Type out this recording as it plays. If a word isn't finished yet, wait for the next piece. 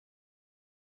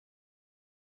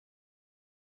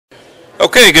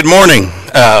Okay, good morning.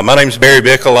 My name is Barry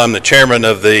Bickle. I'm the chairman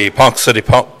of the Ponca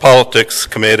Politics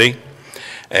Committee,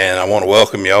 and I want to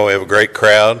welcome you all. We have a great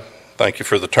crowd. Thank you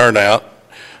for the turnout.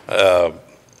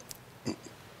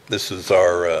 This is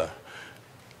our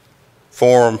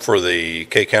forum for the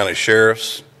K County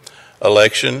Sheriff's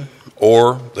election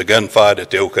or the gunfight at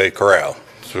the OK Corral,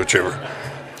 whichever.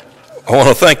 I want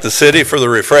to thank the city for the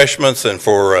refreshments and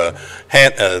for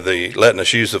letting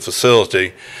us use the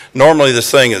facility. Normally this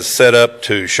thing is set up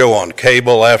to show on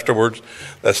cable afterwards.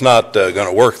 That's not going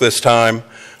to work this time,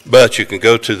 but you can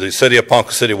go to the City of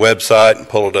Ponca City website and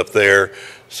pull it up there.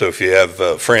 So if you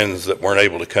have friends that weren't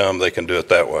able to come, they can do it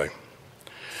that way.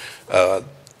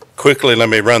 Quickly, let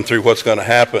me run through what's going to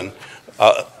happen.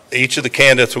 Each of the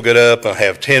candidates will get up and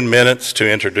have 10 minutes to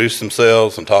introduce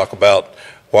themselves and talk about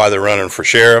why they're running for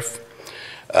sheriff.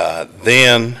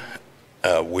 Then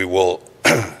we will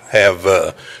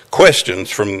have questions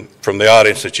from the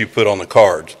audience that you put on the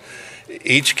cards.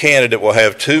 Each candidate will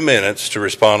have 2 minutes to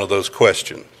respond to those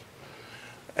questions.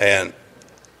 And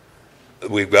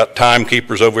we've got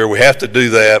timekeepers over here. We have to do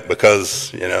that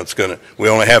because, you know, we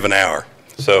only have an hour.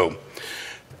 So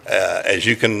if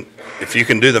you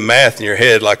can do the math in your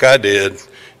head like I did,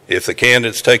 if the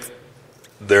candidates take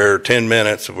their 10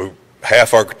 minutes,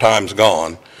 half our time's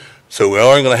gone. So we're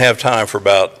only going to have time for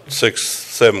about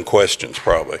 6-7 questions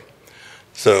probably.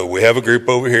 So we have a group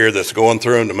over here that's going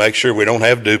through them to make sure we don't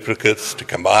have duplicates, to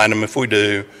combine them if we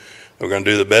do. We're going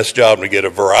to do the best job to get a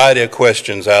variety of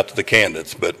questions out to the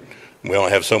candidates, but we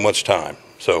only have so much time.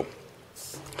 So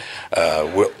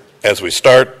as we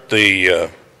start the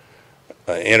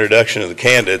introduction of the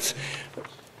candidates,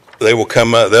 they will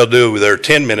come up, they'll do their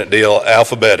 10-minute deal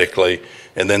alphabetically,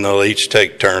 and then they'll each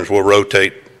take turns. We'll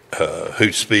rotate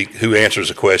who answers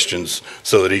the questions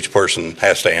so that each person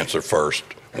has to answer first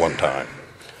one time.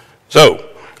 So,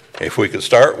 if we could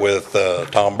start with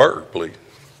Tom Berg, please.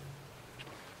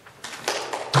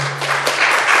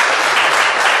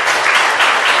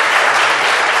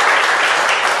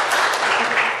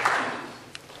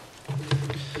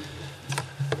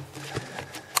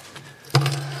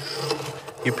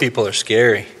 You people are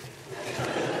scary.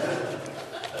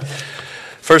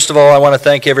 First of all, I want to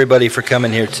thank everybody for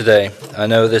coming here today. I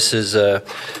know this is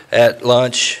at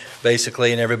lunch,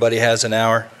 basically, and everybody has an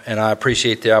hour, and I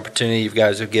appreciate the opportunity you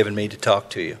guys have given me to talk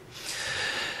to you.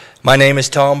 My name is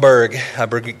Tom Berg. I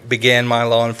began my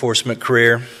law enforcement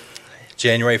career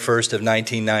January 1st of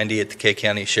 1990 at the K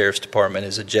County Sheriff's Department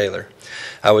as a jailer.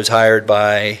 I was hired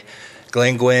by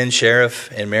Glenn Gwynn,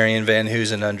 Sheriff, and Marion Van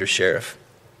Hoosen, Under Sheriff.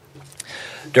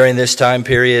 During this time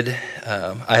period,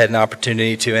 I had an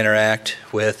opportunity to interact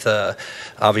with,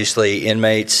 obviously,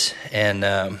 inmates and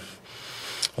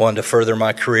wanted to further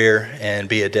my career and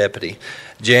be a deputy.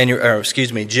 June of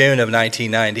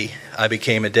 1990, I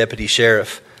became a deputy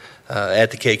sheriff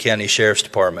at the K County Sheriff's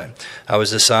Department. I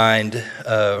was assigned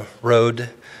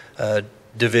road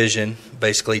division,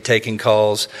 basically taking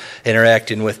calls,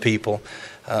 interacting with people.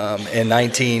 In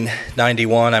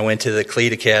 1991, I went to the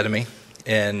Cleat Academy.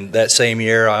 And that same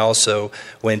year, I also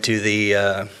went to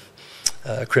the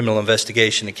Criminal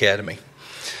Investigation Academy.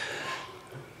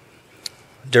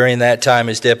 During that time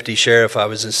as deputy sheriff, I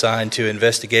was assigned to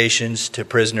investigations, to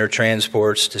prisoner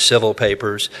transports, to civil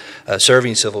papers,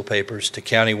 serving civil papers, to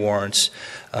county warrants,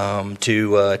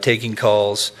 to taking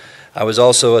calls. I was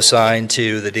also assigned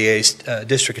to the DA's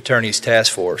District Attorney's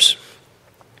Task Force.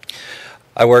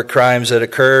 I worked crimes that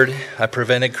occurred. I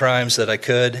prevented crimes that I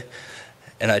could.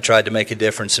 And I tried to make a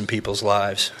difference in people's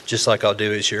lives, just like I'll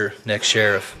do as your next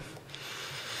sheriff.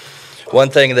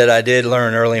 One thing that I did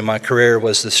learn early in my career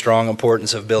was the strong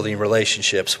importance of building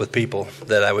relationships with people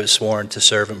that I was sworn to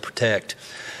serve and protect.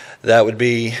 That would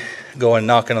be going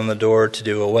knocking on the door to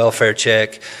do a welfare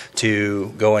check, to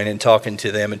going and talking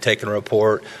to them and taking a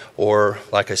report, or,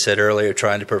 like I said earlier,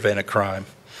 trying to prevent a crime.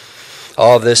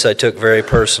 All of this I took very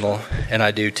personal, and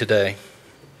I do today.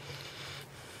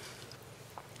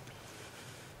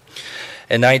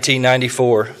 In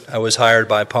 1994, I was hired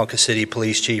by Ponca City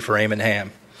Police Chief Raymond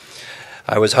Ham.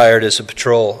 I was hired as a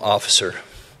patrol officer.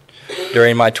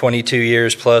 During my 22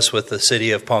 years plus with the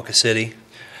City of Ponca City,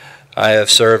 I have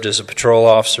served as a patrol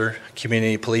officer,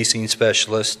 community policing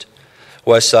specialist,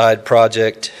 West Side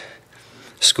Project,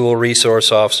 school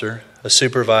resource officer, a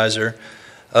supervisor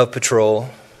of patrol,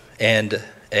 and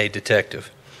a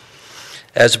detective.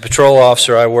 As a patrol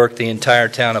officer, I worked the entire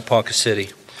town of Ponca City.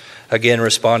 Again,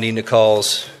 responding to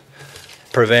calls,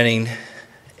 preventing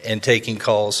and taking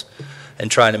calls, and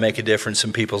trying to make a difference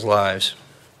in people's lives.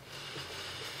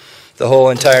 The whole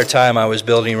entire time I was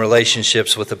building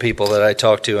relationships with the people that I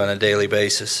talked to on a daily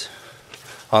basis.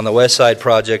 On the West Side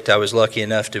project, I was lucky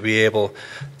enough to be able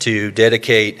to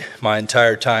dedicate my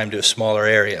entire time to a smaller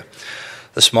area.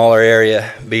 The smaller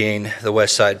area being the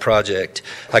West Side project.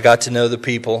 I got to know the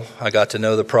people, I got to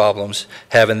know the problems.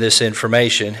 Having this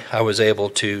information, I was able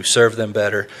to serve them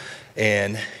better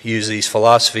and use these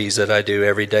philosophies that I do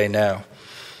every day now.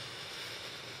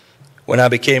 When I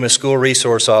became a school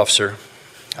resource officer,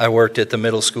 I worked at the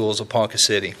middle schools of Ponca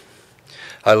City.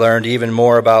 I learned even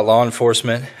more about law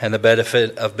enforcement and the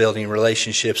benefit of building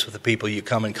relationships with the people you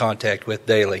come in contact with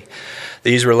daily.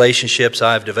 These relationships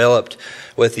I've developed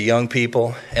with the young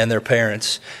people and their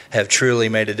parents have truly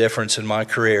made a difference in my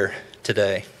career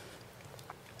today.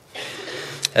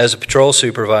 As a patrol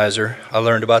supervisor, I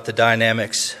learned about the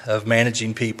dynamics of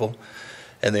managing people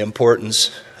and the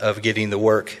importance of getting the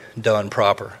work done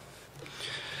proper.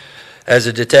 As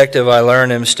a detective, I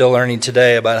learned and am still learning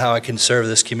today about how I can serve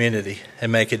this community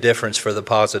and make a difference for the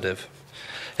positive.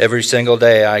 Every single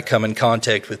day I come in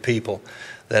contact with people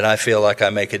that I feel like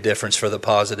I make a difference for the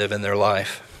positive in their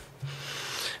life.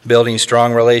 Building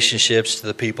strong relationships to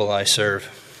the people I serve.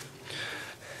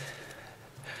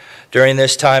 During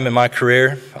this time in my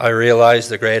career, I realized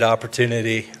the great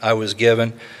opportunity I was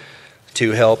given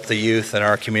to help the youth in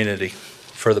our community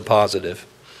for the positive.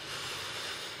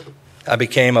 I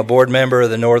became a board member of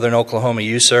the Northern Oklahoma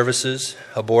Youth Services,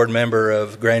 a board member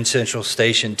of Grand Central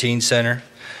Station Teen Center,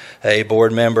 a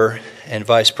board member and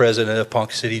vice president of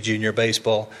Ponca City Junior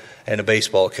Baseball, and a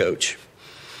baseball coach.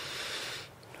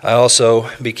 I also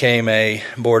became a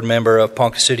board member of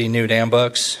Ponca City Nude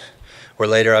Ambucks, where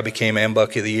later I became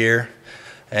Ambuck of the Year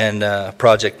and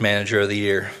Project Manager of the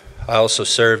Year. I also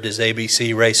served as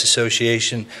ABC Race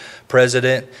Association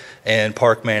President and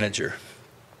Park Manager.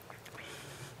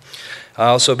 I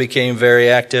also became very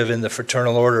active in the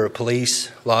Fraternal Order of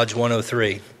Police, Lodge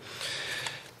 103.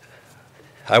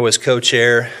 I was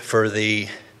co-chair for the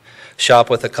Shop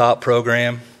with a Cop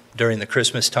program during the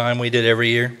Christmas time we did every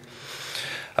year.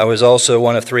 I was also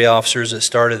one of 3 officers that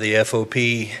started the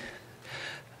FOP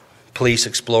Police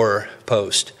Explorer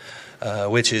post,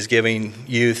 which is giving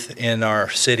youth in our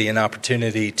city an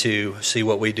opportunity to see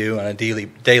what we do on a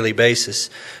daily basis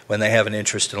when they have an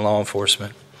interest in law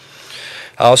enforcement.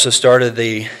 I also started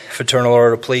the Fraternal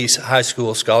Order of Police High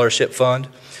School Scholarship Fund,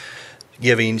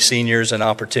 giving seniors an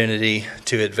opportunity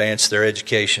to advance their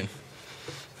education.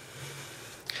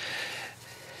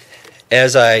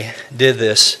 As I did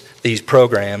these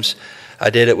programs, I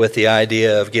did it with the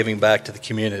idea of giving back to the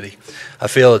community. I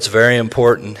feel it's very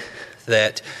important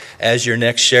that as your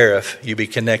next sheriff, you be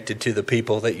connected to the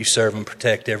people that you serve and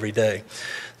protect every day.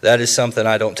 That is something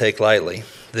I don't take lightly.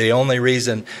 The only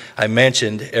reason I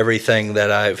mentioned everything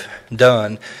that I've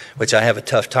done, which I have a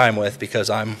tough time with because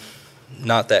I'm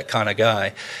not that kind of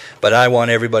guy, but I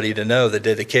want everybody to know the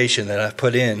dedication that I've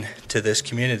put in to this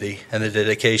community and the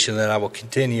dedication that I will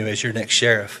continue as your next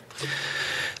sheriff.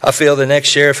 I feel the next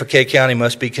sheriff of Kay County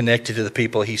must be connected to the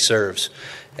people he serves.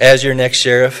 As your next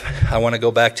sheriff, I want to go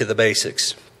back to the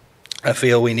basics. I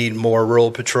feel we need more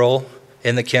rural patrol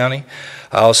in the county.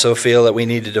 I also feel that we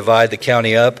need to divide the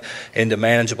county up into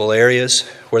manageable areas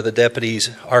where the deputies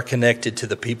are connected to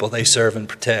the people they serve and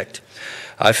protect.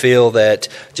 I feel that,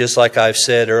 just like I've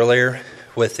said earlier,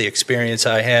 with the experience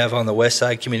I have on the West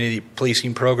Side Community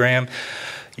Policing Program,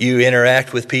 you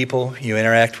interact with people, you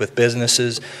interact with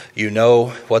businesses, you know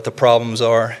what the problems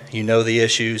are, you know the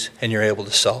issues, and you're able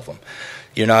to solve them.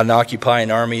 You're not an occupying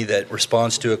army that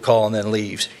responds to a call and then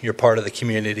leaves. You're part of the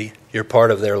community. You're part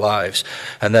of their lives.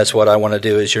 And that's what I want to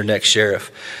do as your next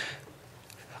sheriff.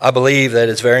 I believe that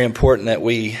it's very important that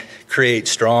we create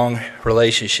strong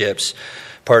relationships,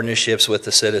 partnerships with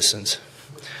the citizens.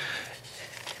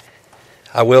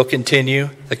 I will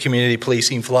continue the community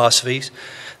policing philosophies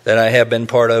that I have been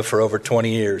part of for over 20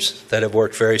 years that have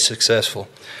worked very successful.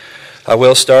 I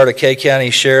will start a Kay County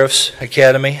Sheriff's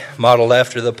Academy modeled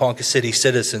after the Ponca City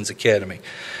Citizens Academy.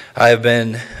 I have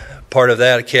been part of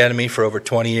that academy for over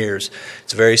 20 years.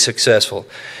 It's very successful.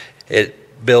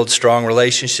 It builds strong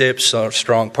relationships,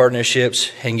 strong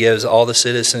partnerships, and gives all the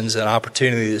citizens an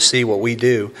opportunity to see what we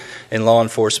do in law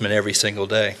enforcement every single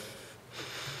day.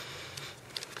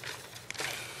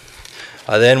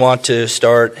 I then want to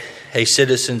start a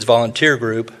citizens volunteer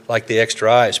group like the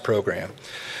Extra Eyes program,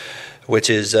 which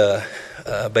is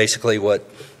basically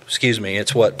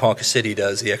it's what Ponca City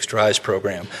does, the Extra Eyes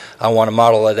program. I want to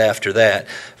model it after that.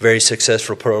 Very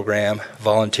successful program,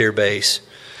 volunteer base.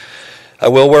 I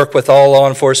will work with all law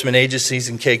enforcement agencies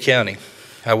in Kay County.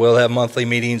 I will have monthly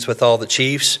meetings with all the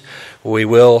chiefs. We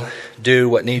will do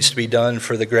what needs to be done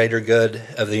for the greater good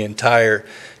of the entire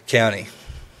county.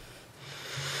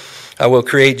 I will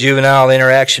create juvenile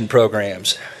interaction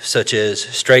programs such as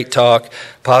Straight Talk,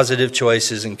 Positive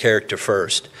Choices, and Character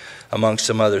First, amongst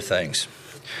some other things.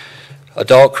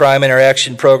 Adult crime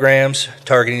interaction programs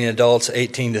targeting adults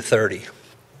 18 to 30.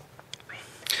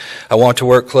 I want to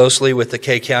work closely with the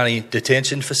Kay County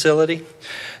Detention Facility.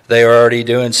 They are already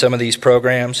doing some of these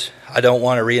programs. I don't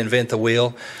want to reinvent the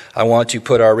wheel. I want to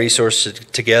put our resources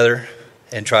together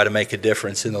and try to make a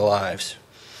difference in the lives.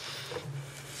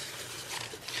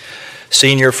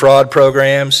 Senior fraud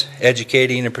programs,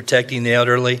 educating and protecting the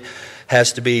elderly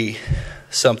has to be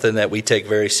something that we take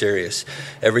very serious.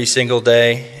 Every single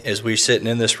day, as we're sitting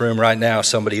in this room right now,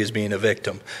 somebody is being a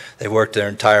victim. They've worked their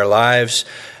entire lives,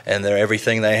 and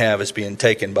everything they have is being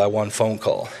taken by one phone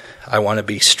call. I want to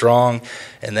be strong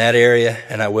in that area,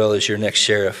 and I will as your next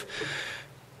sheriff.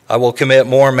 I will commit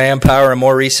more manpower and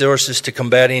more resources to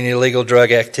combating illegal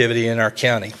drug activity in our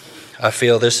county. I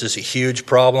feel this is a huge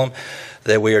problem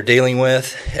that we are dealing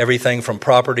with. Everything from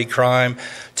property crime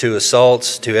to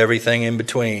assaults to everything in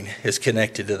between is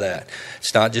connected to that.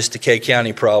 It's not just a Kay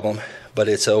County problem, but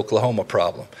it's an Oklahoma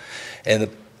problem.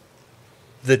 And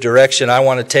the direction I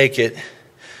want to take it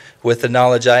with the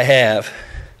knowledge I have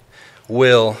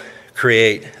will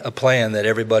create a plan that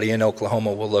everybody in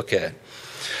Oklahoma will look at.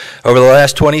 Over the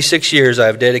last 26 years, I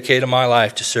have dedicated my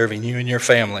life to serving you and your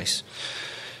families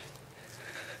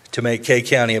to make Kay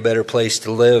County a better place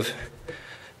to live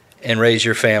and raise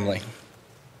your family.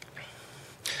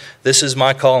 This is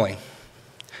my calling.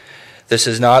 This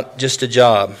is not just a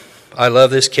job. I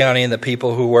love this county and the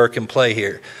people who work and play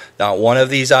here. Not one of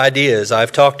these ideas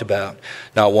I've talked about,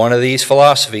 not one of these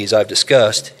philosophies I've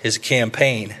discussed is a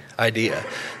campaign idea.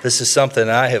 This is something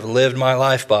I have lived my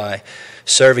life by,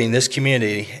 serving this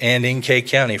community and in Kay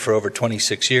County for over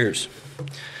 26 years.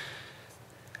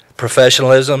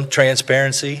 Professionalism,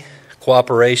 transparency,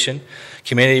 cooperation,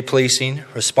 community policing,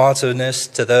 responsiveness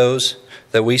to those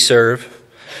that we serve.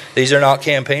 These are not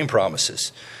campaign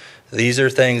promises. These are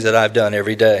things that I've done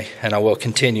every day, and I will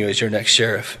continue as your next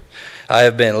sheriff. I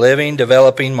have been living,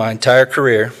 developing my entire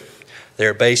career. They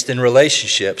are based in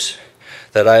relationships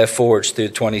that I have forged through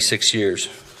 26 years.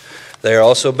 They are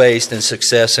also based in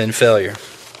success and failure.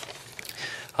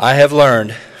 I have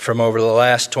learned from over the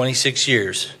last 26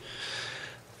 years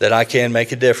that I can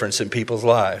make a difference in people's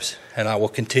lives, and I will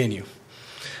continue.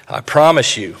 I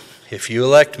promise you, if you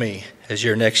elect me as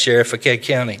your next sheriff of Kay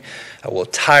County, I will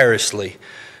tirelessly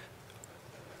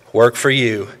work for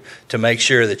you to make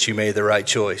sure that you made the right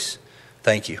choice.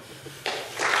 Thank you.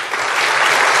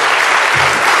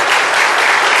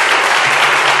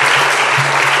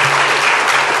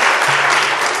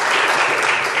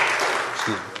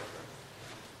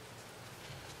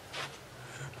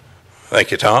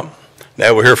 Thank you, Tom.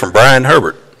 Now we'll hear from Brian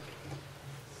Herbert.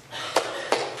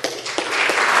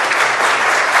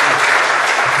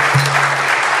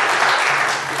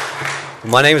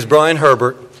 My name is Brian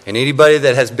Herbert, and anybody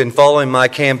that has been following my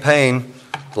campaign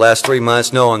the last 3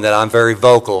 months knowing that I'm very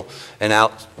vocal and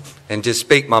out and just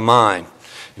speak my mind.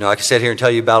 You know, I can sit here and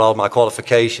tell you about all my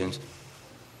qualifications.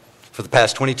 For the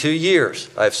past 22 years,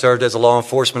 I've served as a law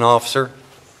enforcement officer.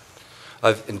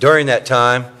 And during that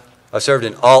time, I've served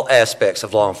in all aspects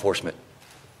of law enforcement.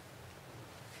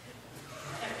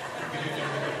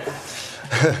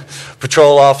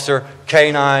 Patrol officer,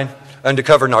 canine,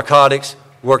 undercover narcotics,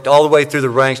 worked all the way through the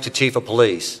ranks to chief of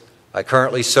police. I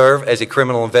currently serve as a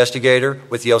criminal investigator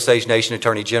with the Osage Nation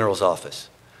Attorney General's office.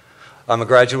 I'm a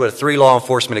graduate of 3 law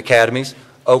enforcement academies,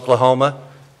 Oklahoma,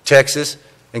 Texas,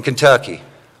 and Kentucky.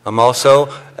 I'm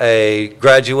also a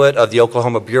graduate of the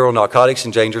Oklahoma Bureau of Narcotics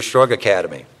and Dangerous Drug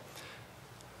Academy.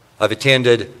 I've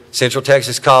attended Central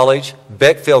Texas College,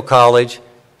 Beckfield College,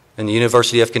 and the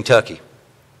University of Kentucky.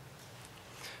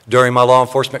 During my law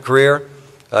enforcement career,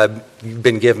 I've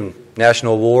been given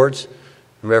national awards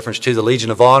in reference to the Legion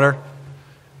of Honor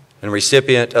and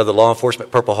recipient of the Law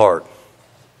Enforcement Purple Heart.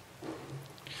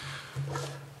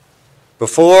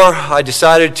 Before I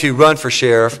decided to run for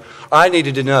sheriff, I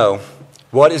needed to know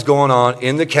what is going on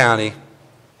in the county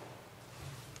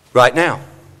right now.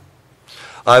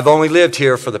 I've only lived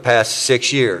here for the past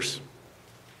 6 years.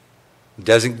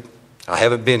 I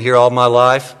haven't been here all my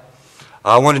life.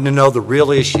 I wanted to know the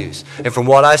real issues. And from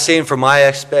what I see and from my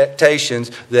expectations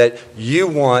that you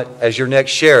want as your next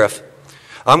sheriff,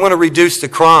 I'm going to reduce the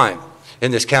crime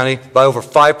in this county by over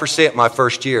 5% my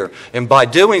first year. And by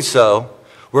doing so,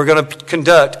 we're going to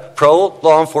conduct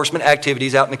pro-law enforcement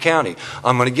activities out in the county.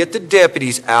 I'm going to get the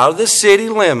deputies out of the city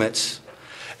limits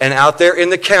and out there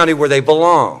in the county where they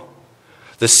belong.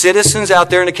 The citizens out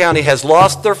there in the county has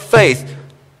lost their faith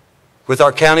with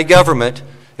our county government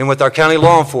and with our county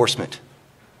law enforcement.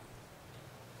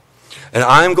 And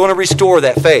I'm going to restore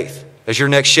that faith as your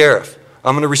next sheriff.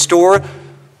 I'm going to restore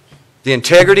the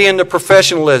integrity and the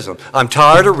professionalism. I'm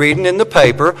tired of reading in the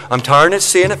paper. I'm tired of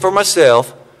seeing it for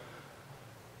myself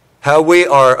how we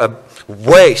are a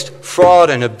waste, fraud,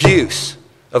 and abuse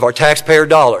of our taxpayer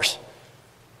dollars.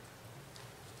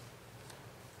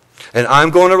 And I'm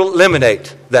going to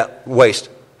eliminate that waste,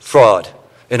 fraud,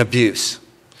 and abuse.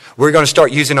 We're going to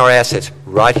start using our assets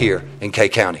right here in Kay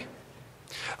County.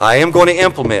 I am going to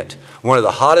implement one of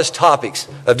the hottest topics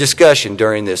of discussion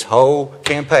during this whole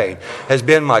campaign has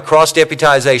been my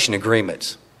cross-deputization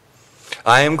agreements.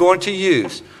 I'm going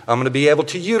to be able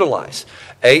to utilize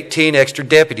 18 extra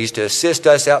deputies to assist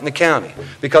us out in the county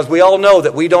because we all know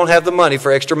that we don't have the money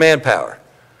for extra manpower.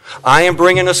 I am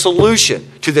bringing a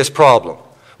solution to this problem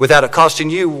without it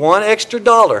costing you one extra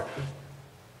dollar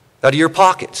out of your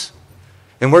pockets.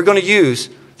 And we're going to use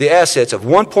the assets of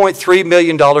 $1.3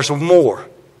 million or more.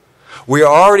 We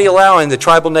are already allowing the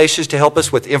tribal nations to help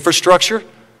us with infrastructure,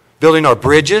 building our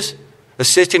bridges,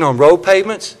 assisting on road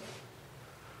pavements,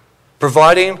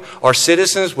 providing our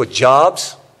citizens with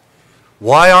jobs.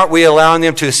 Why aren't we allowing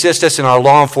them to assist us in our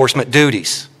law enforcement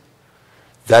duties?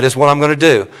 That is what I'm going to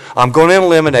do. I'm going to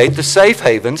eliminate the safe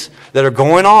havens that are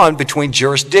going on between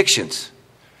jurisdictions.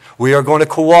 We are going to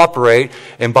cooperate,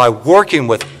 and by working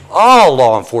with all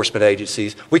law enforcement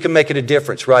agencies, we can make it a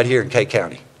difference right here in Kay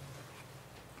County.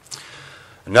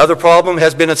 Another problem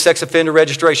has been a sex offender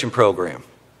registration program.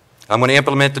 I'm going to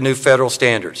implement the new federal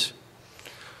standards.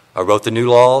 I wrote the new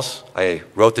laws. I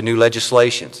wrote the new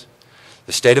legislations.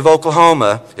 The state of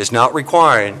Oklahoma is not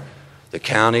requiring the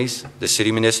counties, the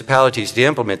city municipalities to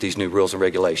implement these new rules and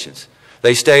regulations.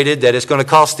 They stated that it's going to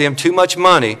cost them too much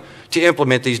money to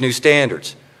implement these new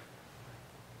standards.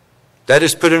 That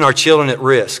is putting our children at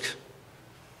risk.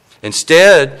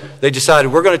 Instead, they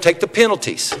decided we're going to take the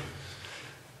penalties.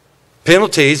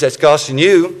 Penalties that's costing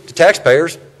you, the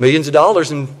taxpayers, millions of dollars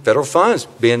in federal funds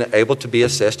being able to be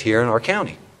assessed here in our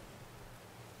county.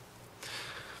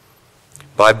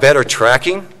 By better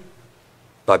tracking,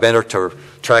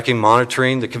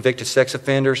 monitoring the convicted sex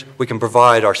offenders, we can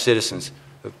provide our citizens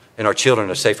and our children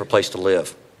a safer place to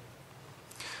live.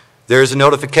 There is a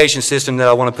notification system that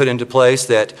I want to put into place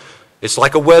that it's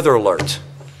like a weather alert.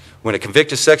 When a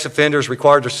convicted sex offender is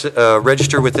required to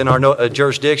register within our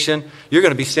jurisdiction, you're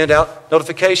going to be sent out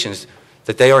notifications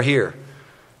that they are here.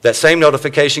 That same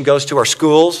notification goes to our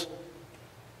schools,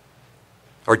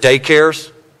 our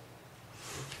daycares,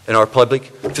 and our public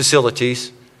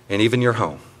facilities, and even your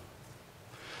home.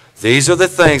 These are the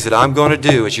things that I'm going to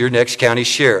do as your next county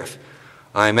sheriff.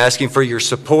 I am asking for your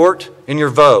support and your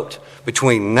vote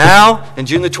between now and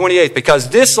June the 28th because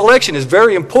this election is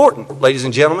very important, ladies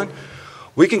and gentlemen.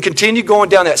 We can continue going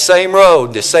down that same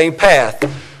road, the same path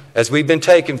as we've been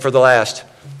taking for the last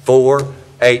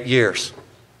 8 years.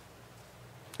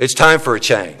 It's time for a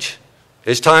change.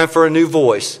 It's time for a new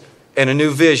voice and a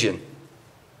new vision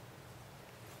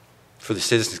for the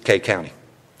citizens of Kay County.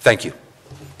 Thank you.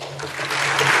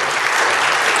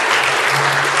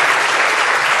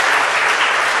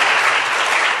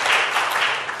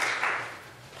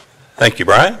 Thank you,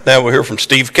 Brian. Now we'll hear from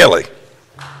Steve Kelly.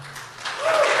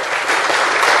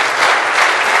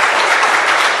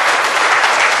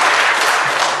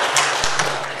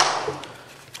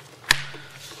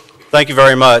 Thank you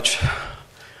very much.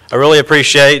 I really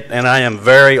appreciate and I am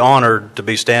very honored to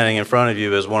be standing in front of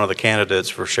you as one of the candidates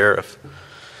for sheriff.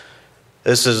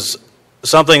 This is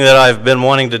something that I've been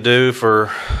wanting to do for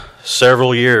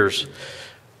several years.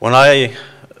 When I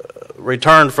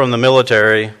returned from the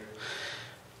military,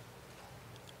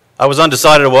 I was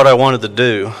undecided what I wanted to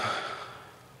do.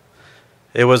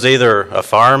 It was either a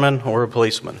fireman or a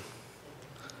policeman.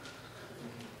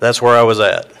 That's where I was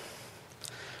at.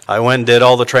 I went and did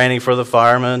all the training for the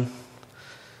firemen.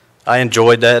 I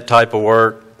enjoyed that type of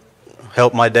work.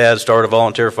 Helped my dad start a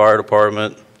volunteer fire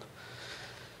department.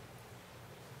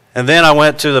 And then I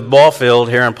went to the ball field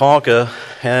here in Ponca,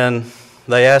 and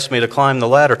they asked me to climb the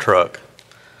ladder truck.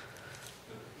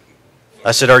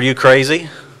 I said, "Are you crazy?"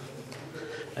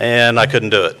 And I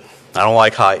couldn't do it. I don't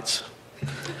like heights.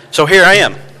 So here I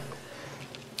am.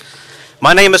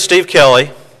 My name is Steve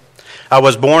Kelly. I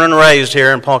was born and raised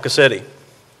here in Ponca City.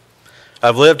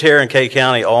 I've lived here in Kay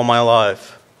County all my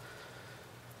life.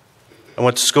 I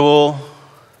went to school.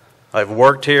 I've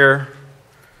worked here.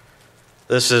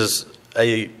 This is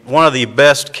one of the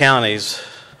best counties,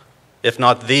 if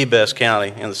not the best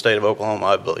county in the state of Oklahoma,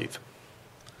 I believe.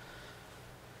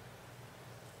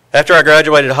 After I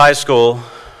graduated high school,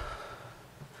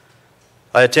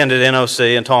 I attended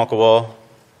NOC in Tonkawa,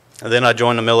 and then I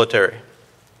joined the military.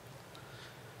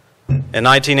 In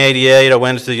 1988, I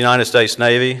went into the United States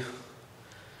Navy.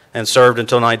 and served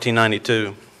until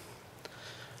 1992.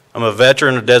 I'm a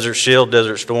veteran of Desert Shield,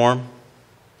 Desert Storm.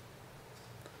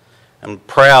 I'm a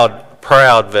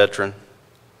proud veteran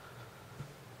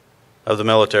of the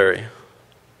military.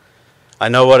 I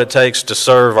know what it takes to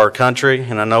serve our country,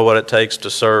 and I know what it takes to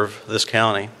serve this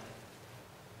county.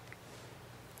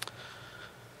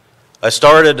 I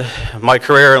started my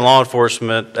career in law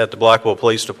enforcement at the Blackwell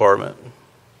Police Department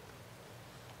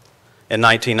in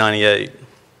 1998.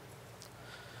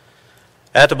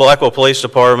 At the Blackwell Police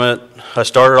Department, I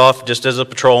started off just as a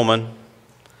patrolman,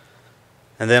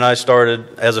 and then I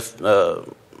started as a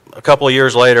couple of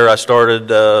years later, I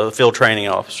started a field training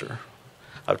officer.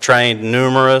 I've trained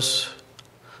numerous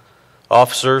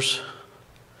officers.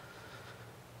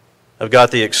 I've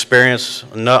got the experience.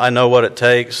 I know what it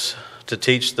takes to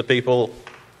teach the people,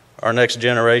 our next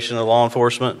generation of law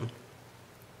enforcement.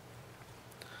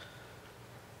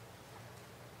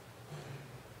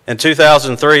 In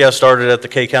 2003, I started at the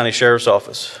Kay County Sheriff's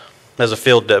Office as a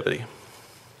field deputy.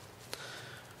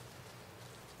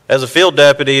 As a field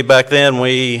deputy, back then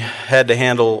we had to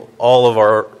handle all of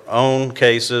our own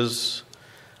cases.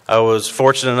 I was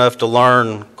fortunate enough to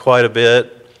learn quite a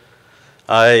bit.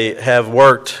 I have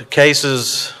worked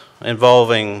cases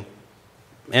involving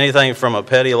anything from a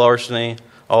petty larceny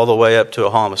all the way up to a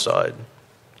homicide.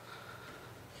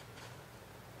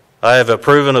 I have a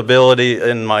proven ability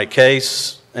in my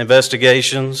case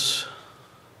investigations,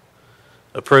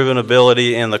 a proven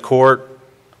ability in the court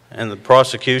and the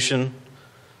prosecution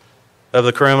of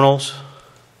the criminals.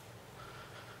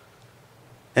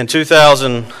 In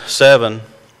 2007,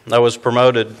 I was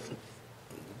promoted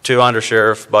to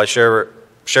undersheriff by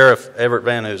Sheriff Everett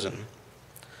Van Hoosen.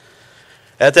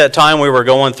 At that time, we were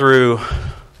going through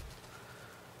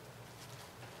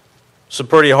some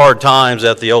pretty hard times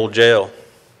at the old jail.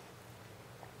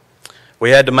 We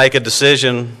had to make a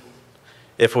decision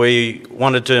if we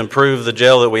wanted to improve the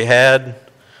jail that we had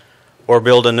or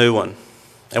build a new one.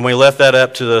 And we left that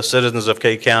up to the citizens of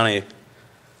Kay County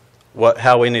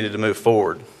how we needed to move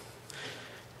forward.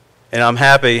 And I'm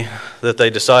happy that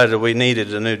they decided we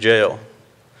needed a new jail.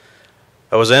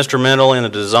 I was instrumental in the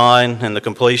design and the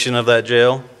completion of that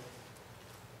jail.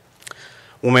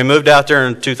 When we moved out there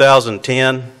in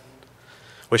 2010,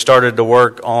 we started to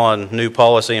work on new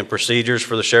policy and procedures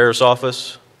for the sheriff's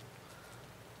office.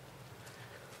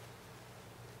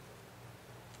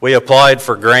 We applied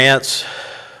for grants.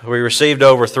 We received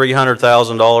over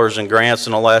 $300,000 in grants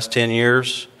in the last 10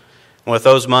 years. And with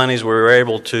those monies, we were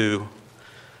able to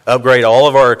upgrade all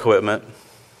of our equipment.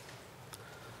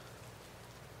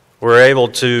 We were able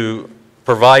to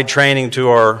provide training to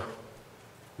our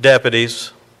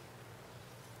deputies.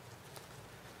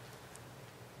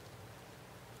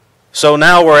 So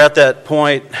now we're at that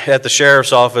point at the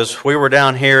sheriff's office. We were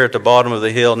down here at the bottom of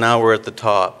the hill, now we're at the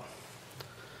top.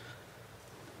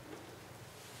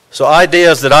 So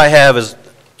ideas that I have is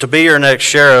to be your next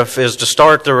sheriff is to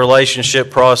start the relationship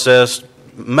process,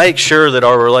 make sure that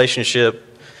our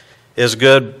relationship is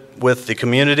good with the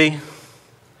community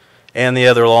and the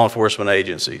other law enforcement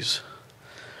agencies.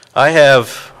 I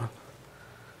have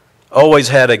always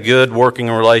had a good working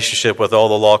relationship with all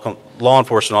the law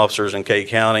enforcement officers in Kay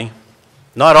County.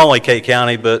 Not only Kay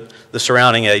County, but the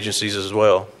surrounding agencies as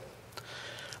well.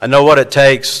 I know what it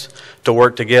takes to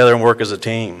work together and work as a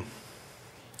team.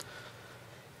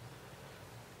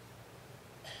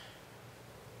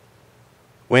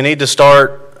 We need to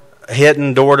start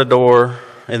hitting door to door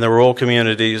in the rural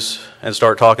communities and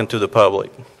start talking to the public.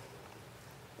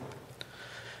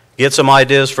 Get some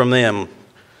ideas from them.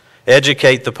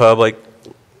 Educate the public.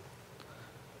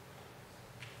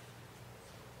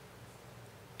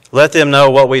 Let them know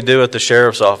what we do at the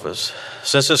sheriff's office.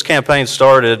 Since this campaign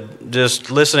started, just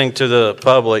listening to the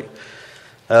public,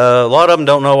 a lot of them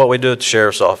don't know what we do at the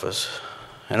sheriff's office.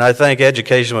 And I think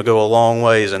education would go a long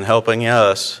ways in helping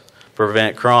us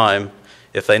prevent crime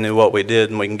if they knew what we did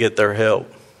and we can get their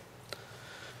help.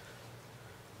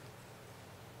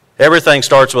 Everything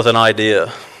starts with an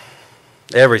idea.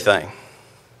 Everything.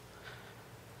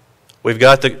 We've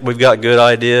got good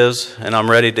ideas, and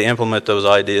I'm ready to implement those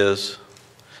ideas.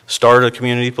 Start a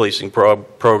community policing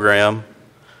program.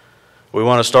 We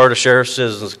want to start a Sheriff's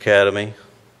Citizens Academy.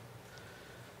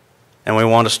 And we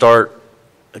want to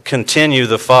continue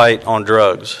the fight on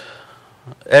drugs.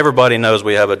 Everybody knows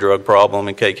we have a drug problem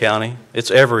in Kay County.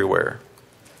 It's everywhere.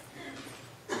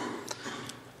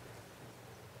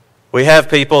 We have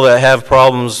people that have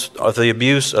problems with the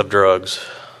abuse of drugs.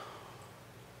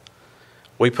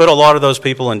 We put a lot of those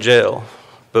people in jail,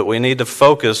 but we need to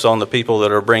focus on the people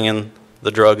that are bringing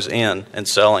the drugs in and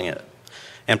selling it,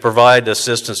 and provide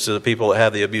assistance to the people that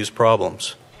have the abuse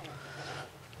problems.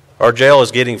 Our jail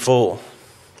is getting full.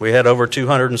 We had over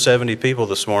 270 people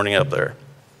this morning up there.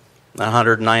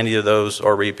 190 of those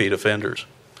are repeat offenders.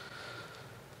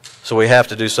 So we have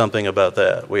to do something about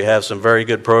that. We have some very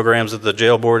good programs that the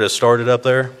jail board has started up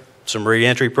there, some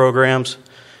reentry programs,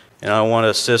 and I want to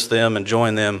assist them and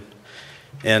join them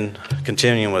in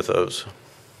continuing with those.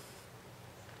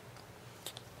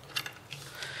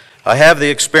 I have the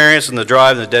experience and the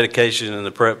drive and the dedication and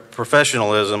the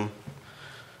professionalism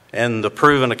and the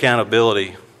proven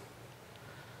accountability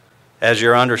as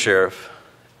your undersheriff.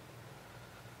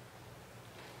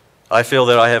 I feel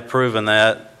that I have proven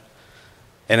that,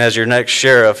 and as your next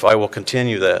sheriff, I will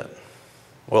continue that.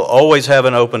 We'll always have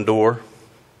an open door.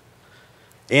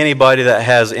 Anybody that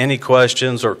has any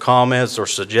questions or comments or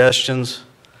suggestions,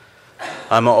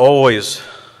 will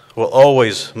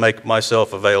always make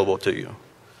myself available to you.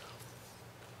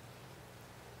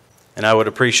 And I would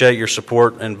appreciate your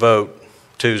support and vote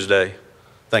Tuesday.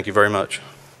 Thank you very much.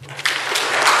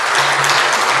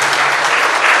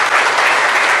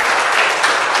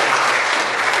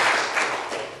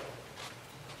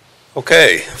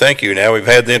 Okay, thank you. Now we've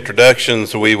had the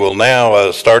introductions. We will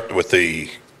now start with the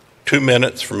 2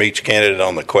 minutes from each candidate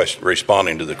on the question,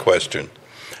 responding to the question.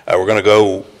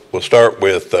 We'll start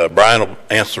with Brian will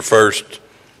answer first,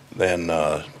 then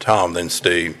Tom, then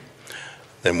Steve,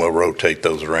 then we'll rotate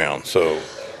those around. So,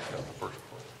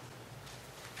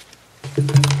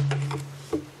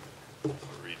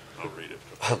 I'll read it.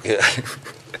 Okay.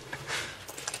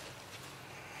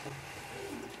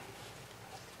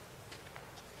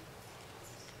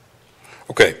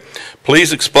 Okay.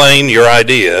 Please explain your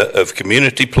idea of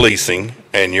community policing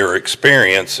and your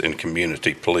experience in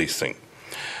community policing.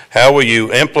 How will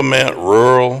you implement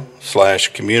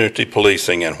rural/community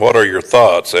policing, and what are your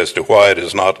thoughts as to why it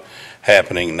is not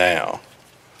happening now?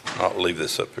 I'll leave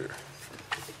this up here.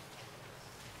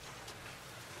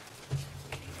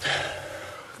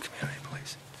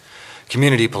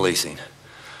 Community policing.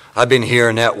 I've been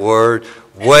hearing that word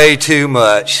way too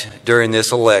much during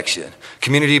this election.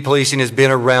 Community policing has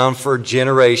been around for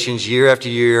generations, year after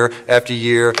year after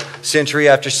year, century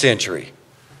after century.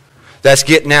 That's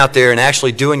getting out there and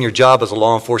actually doing your job as a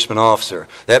law enforcement officer.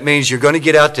 That means you're going to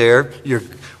get out there,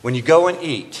 when you go and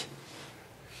eat,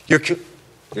 you're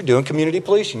doing community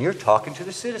policing. You're talking to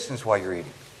the citizens while you're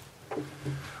eating.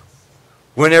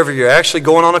 Whenever you're actually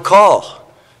going on a call,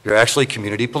 you're actually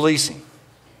community policing.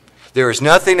 There is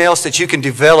nothing else that you can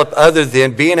develop other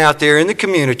than being out there in the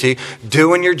community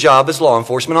doing your job as law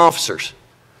enforcement officers.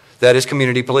 That is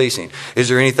community policing. Is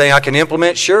there anything I can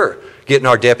implement? Sure. Getting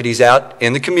our deputies out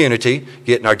in the community,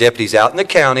 getting our deputies out in the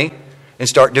county, and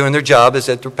start doing their job as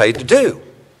that they're paid to do.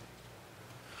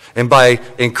 And by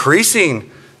increasing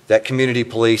that community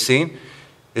policing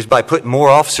is by putting more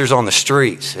officers on the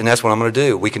streets, and that's what I'm going to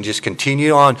do. We can just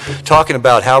continue on talking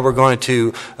about how we're going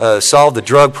to solve the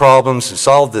drug problems and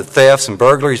solve the thefts and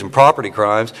burglaries and property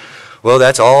crimes. Well,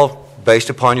 that's all based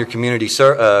upon your community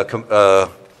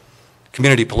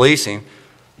policing.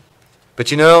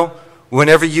 But you know,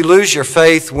 whenever you lose your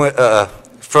faith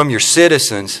from your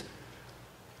citizens,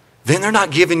 then they're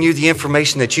not giving you the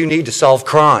information that you need to solve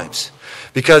crimes.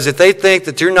 Because if they think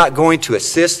that you're not going to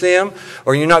assist them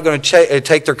or you're not going to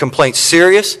take their complaints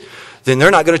serious, then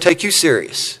they're not going to take you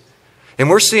serious. And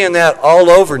we're seeing that all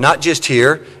over, not just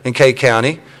here in Kay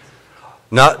County,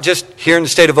 not just here in the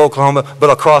state of Oklahoma, but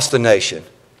across the nation.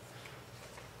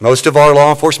 Most of our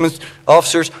law enforcement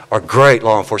officers are great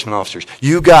law enforcement officers.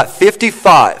 You got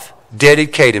 55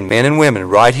 dedicated men and women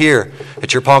right here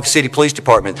at your Ponca City Police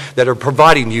Department that are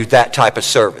providing you that type of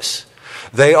service.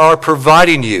 They are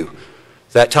providing you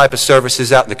that type of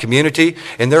services out in the community,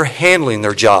 and they're handling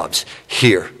their jobs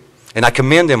here. And I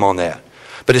commend them on that.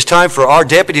 But it's time for our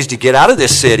deputies to get out of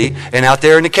this city and out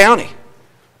there in the county.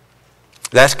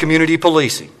 That's community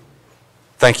policing.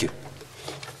 Thank you.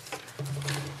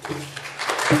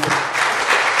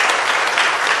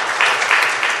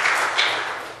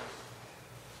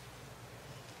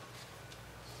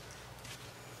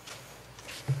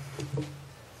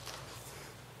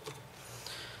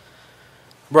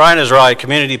 Brian is right.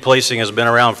 Community policing has been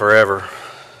around forever.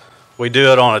 We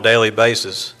do it on a daily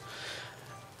basis.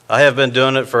 I have been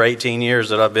doing it for 18 years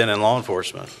that I've been in law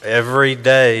enforcement. Every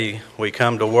day we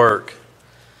come to work.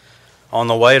 On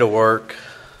the way to work,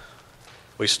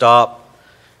 we stop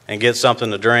and get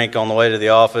something to drink. On the way to the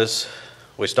office,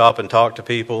 we stop and talk to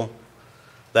people.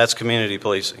 That's community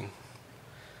policing.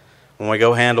 When we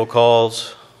go handle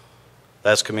calls,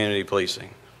 that's community policing.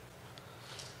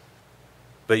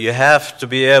 But you have to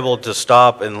be able to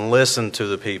stop and listen to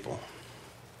the people.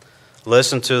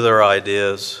 Listen to their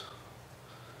ideas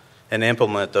and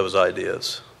implement those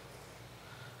ideas.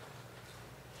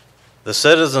 The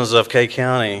citizens of Kay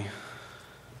County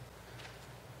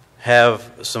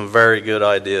have some very good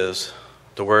ideas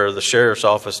to where the sheriff's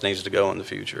office needs to go in the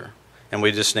future. And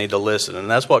we just need to listen. And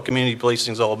that's what community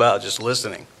policing is all about, just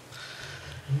listening.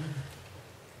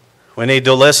 We need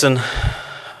to listen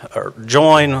or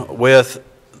join with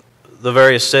the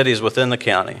various cities within the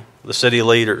county, the city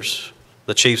leaders,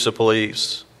 the chiefs of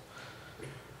police.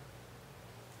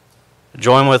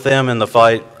 Join with them in the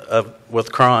fight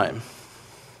with crime.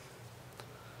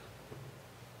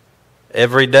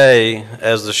 Every day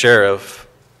as the sheriff,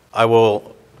 I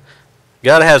will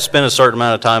gotta have spent a certain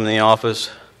amount of time in the office,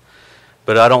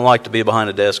 but I don't like to be behind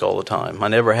a desk all the time. I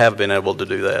never have been able to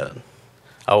do that.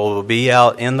 I will be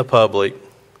out in the public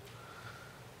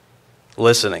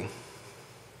listening.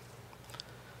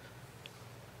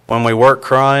 When we work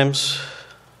crimes,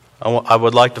 I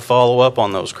would like to follow up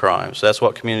on those crimes. That's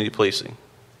what community policing.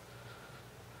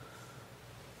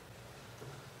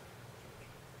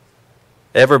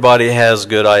 Everybody has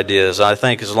good ideas. I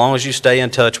think as long as you stay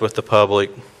in touch with the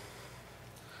public,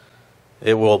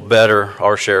 it will better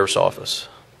our sheriff's office.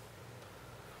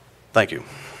 Thank you.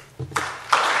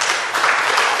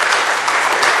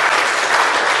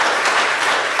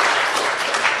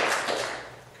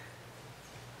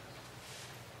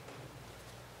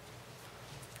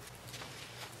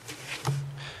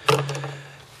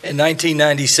 In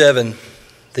 1997,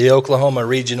 the Oklahoma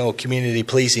Regional Community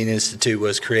Policing Institute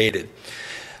was created.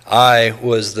 I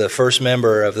was the first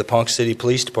member of the Ponca City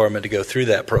Police Department to go through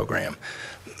that program.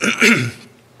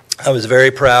 I was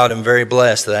very proud and very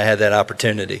blessed that I had that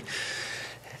opportunity.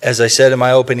 As I said in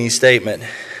my opening statement,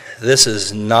 this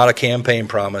is not a campaign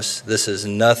promise. This is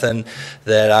nothing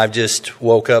that I've just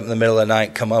woke up in the middle of the night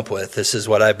and come up with. This is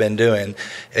what I've been doing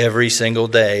every single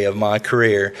day of my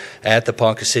career at the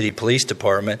Ponca City Police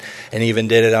Department, and even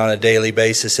did it on a daily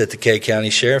basis at the Kay County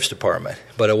Sheriff's Department.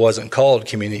 But it wasn't called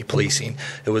community policing.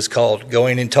 It was called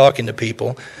going and talking to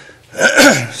people,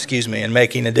 excuse me, and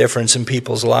making a difference in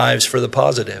people's lives for the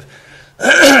positive.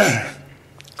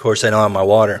 Of course, I don't have my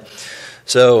water.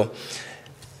 So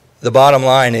the bottom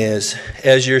line is,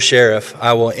 as your sheriff,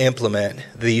 I will implement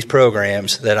these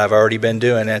programs that I've already been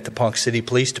doing at the Ponca City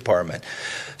Police Department.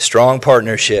 Strong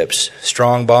partnerships,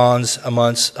 strong bonds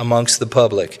amongst the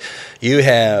public. You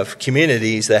have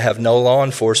communities that have no law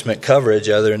enforcement coverage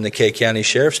other than the Kay County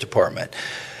Sheriff's Department.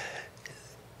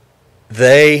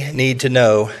 They need to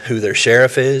know who their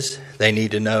sheriff is. They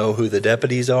need to know who the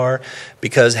deputies are,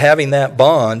 because having that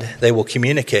bond, they will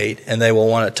communicate and they will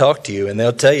want to talk to you, and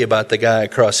they'll tell you about the guy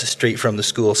across the street from the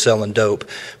school selling dope,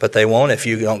 but they won't if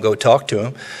you don't go talk to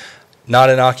him.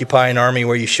 Not an occupying army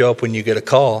where you show up when you get a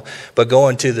call, but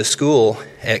going to the school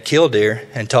at Killdeer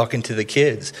and talking to the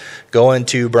kids, going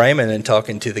to Bremen and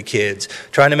talking to the kids,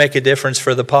 trying to make a difference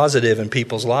for the positive in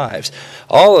people's lives.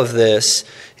 All of this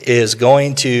is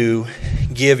going to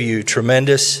give you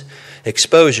tremendous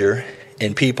exposure,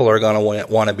 and people are going to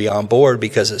want to be on board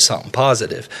because it's something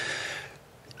positive.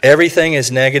 Everything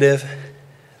is negative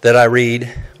that I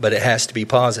read, but it has to be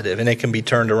positive, and it can be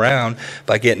turned around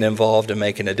by getting involved and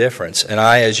making a difference. And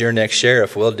I, as your next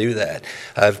sheriff, will do that.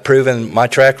 I've proven my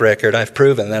track record. I've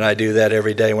proven that I do that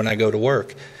every day when I go to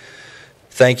work.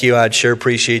 Thank you. I'd sure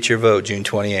appreciate your vote June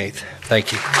 28th.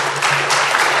 Thank you.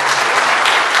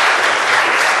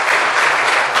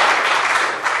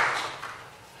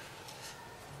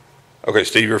 Okay,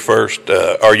 Steve, you're first.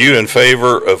 Are you in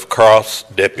favor of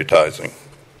cross-deputizing?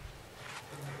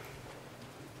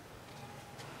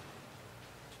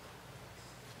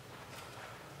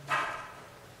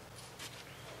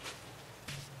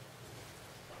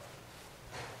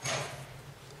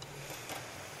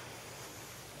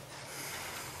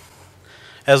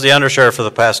 As the undersheriff for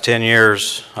the past 10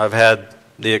 years, I've had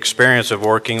the experience of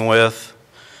working with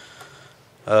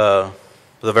the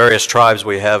various tribes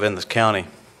we have in this county.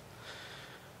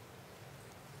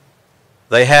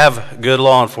 They have good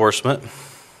law enforcement.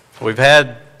 We've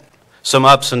had some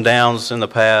ups and downs in the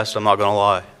past, I'm not going to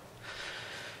lie.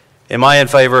 Am I in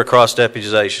favor of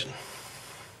cross-deputization?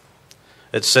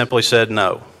 It's simply said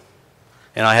no,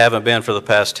 and I haven't been for the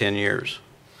past 10 years.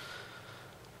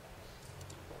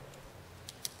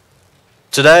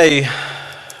 Today,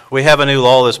 we have a new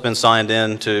law that's been signed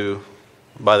into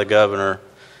by the governor.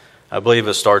 I believe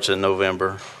it starts in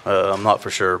November. I'm not for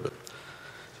sure, but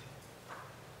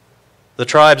the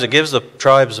tribes, it gives the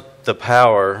tribes the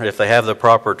power, if they have the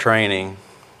proper training,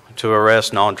 to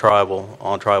arrest non-tribal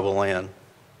on tribal land.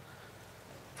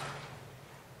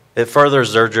 It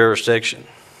furthers their jurisdiction.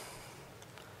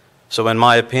 So in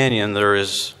my opinion, there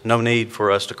is no need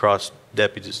for us to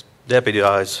cross-commission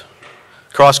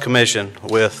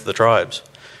with the tribes.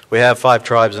 We have 5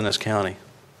 tribes in this county.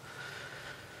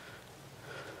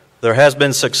 There has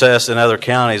been success in other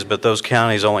counties, but those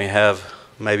counties only have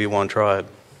maybe one tribe.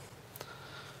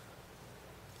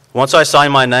 Once I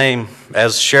sign my name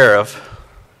as sheriff,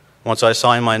 once I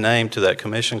sign my name to that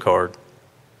commission card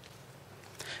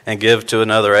and give to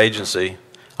another agency,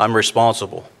 I'm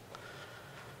responsible.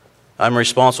 I'm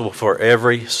responsible for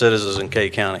every citizen in K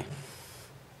County,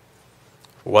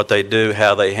 for what they do,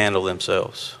 how they handle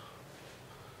themselves.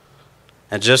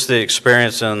 And just the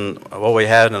experience and what we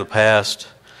had in the past,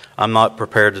 I'm not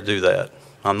prepared to do that.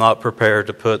 I'm not prepared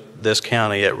to put this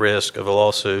county at risk of a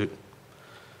lawsuit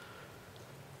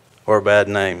or a bad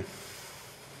name.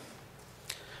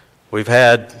 We've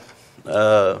had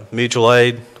mutual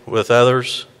aid with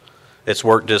others. It's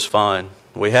worked just fine.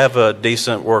 We have a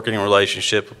decent working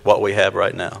relationship with what we have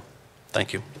right now.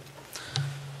 Thank you.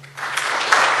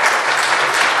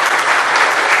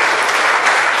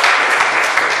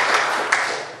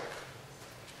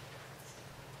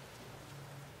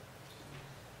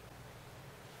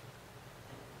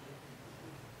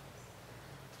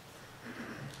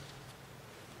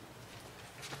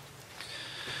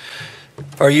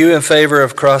 Are you in favor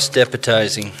of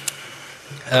cross-deputizing?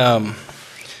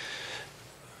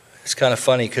 It's kind of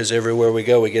funny because everywhere we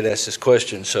go we get asked this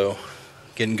question, so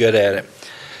getting good at it.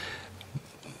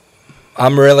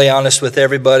 I'm really honest with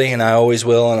everybody, and I always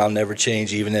will, and I'll never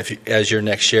change, even if as your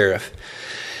next sheriff.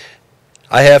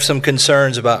 I have some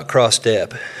concerns about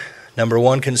cross-dep. Number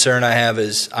one concern I have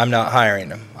is I'm not hiring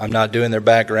them. I'm not doing their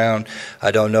background.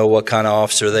 I don't know what kind of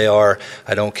officer they are.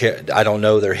 I don't care. I don't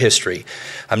know their history.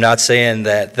 I'm not saying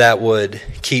that that would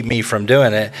keep me from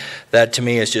doing it. That to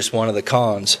me is just one of the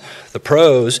cons. The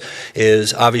pros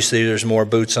is obviously there's more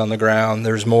boots on the ground.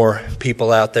 There's more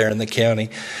people out there in the county.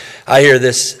 I hear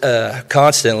this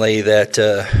constantly that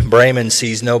Bremen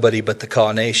sees nobody but the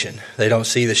Kaw Nation. They don't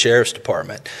see the sheriff's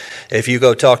department. If you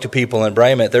go talk to people in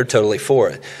Bremen, they're totally for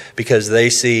it because they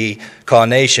see Kaw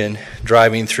Nation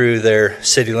driving through their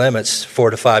city limits 4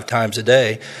 to 5 times a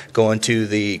day, going to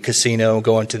the casino,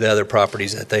 going to the other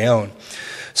properties that they own.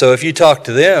 So if you talk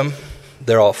to them,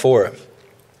 they're all for it.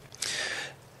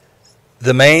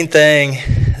 The main thing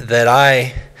that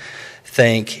I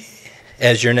think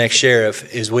as your next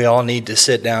sheriff is we all need to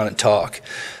sit down and talk.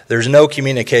 There's no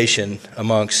communication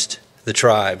amongst the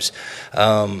tribes.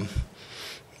 I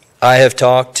have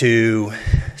talked to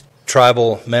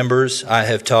tribal members. I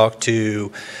have talked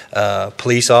to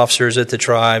police officers at the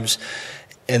tribes.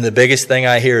 And the biggest thing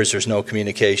I hear is there's no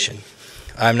communication.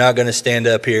 I'm not going to stand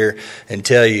up here and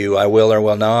tell you I will or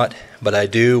will not, but I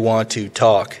do want to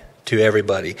talk to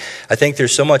everybody. I think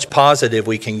there's so much positive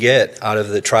we can get out of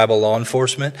the tribal law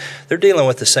enforcement. They're dealing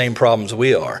with the same problems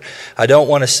we are. I don't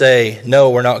want to say, no,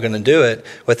 we're not going to do it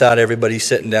without everybody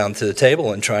sitting down to the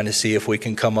table and trying to see if we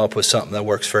can come up with something that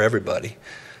works for everybody.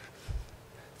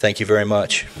 Thank you very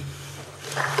much.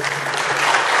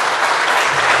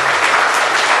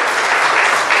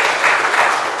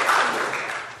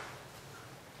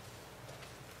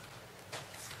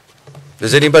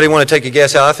 Does anybody want to take a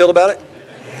guess how I feel about it?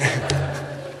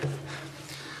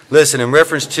 Listen, in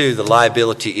reference to the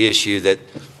liability issue that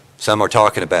some are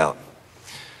talking about,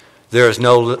 there is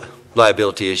no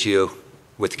liability issue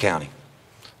with the county.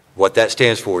 What that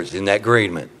stands for is in that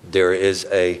agreement, there is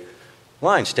a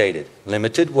line stated,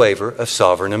 limited waiver of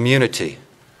sovereign immunity.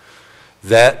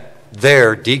 That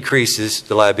there decreases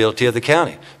the liability of the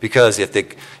county because if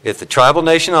the tribal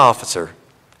nation officer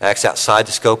acts outside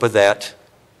the scope of that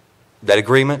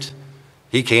agreement,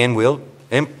 he can, will,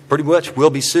 and pretty much will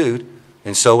be sued,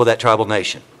 and so will that tribal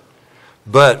nation.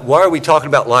 But why are we talking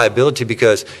about liability?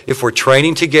 Because if we're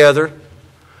training together,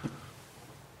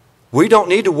 we don't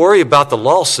need to worry about the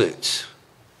lawsuits.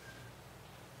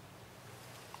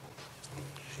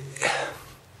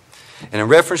 And in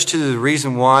reference to the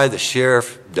reason why the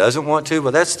sheriff doesn't want to,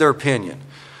 well, that's their opinion.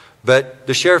 But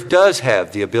the sheriff does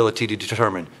have the ability to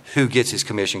determine who gets his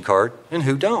commission card and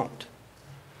who don't.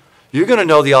 You're going to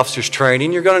know the officer's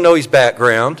training. You're going to know his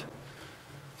background.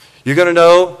 You're going to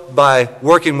know by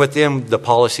working with them the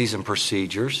policies and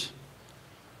procedures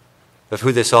of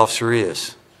who this officer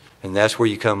is. And that's where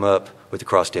you come up with the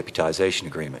cross-deputization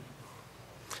agreement.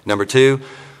 Number two,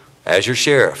 as your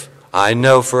sheriff, I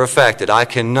know for a fact that I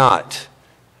cannot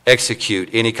execute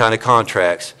any kind of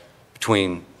contracts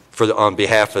on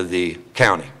behalf of the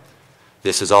county.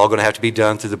 This is all going to have to be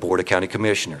done through the Board of County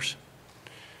Commissioners.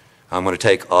 I'm going to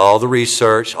take all the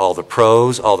research, all the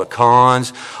pros, all the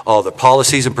cons, all the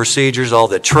policies and procedures, all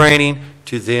the training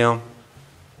to them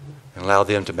and allow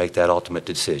them to make that ultimate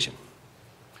decision.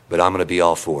 But I'm going to be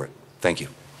all for it. Thank you.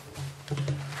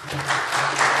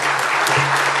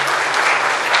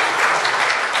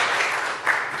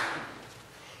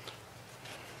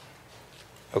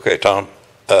 Okay, Tom,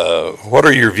 what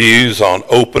are your views on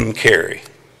open carry?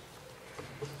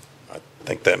 I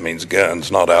think that means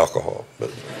guns, not alcohol, but.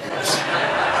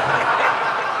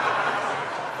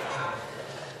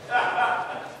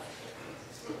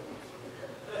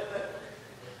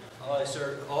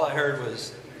 All I heard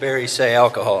was Barry say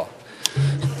alcohol.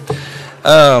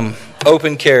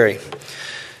 Open carry.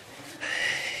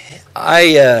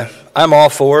 I'm all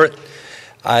for it.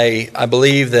 I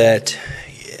believe that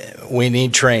we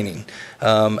need training.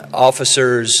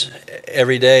 Officers,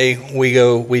 every day we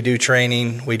do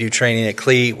training. We do training at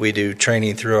CLEAT. We do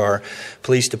training through our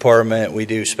police department. We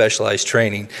do specialized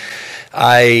training.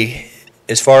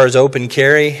 As far as open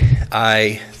carry,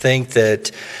 I think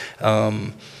that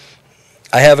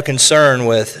I have a concern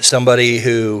with somebody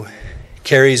who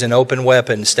carries an open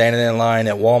weapon standing in line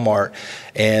at Walmart,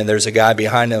 and there's a guy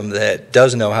behind him that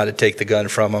does know how to take the gun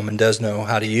from him and does know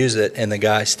how to use it, and the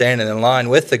guy standing in line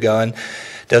with the gun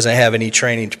doesn't have any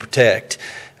training to protect.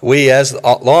 We, as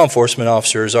law enforcement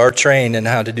officers, are trained in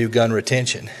how to do gun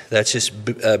retention. That's just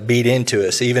beat into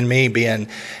us. Even me being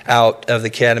out of the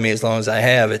academy as long as I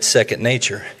have, it's second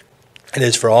nature. It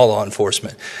is for all law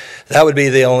enforcement. That would be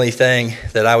the only thing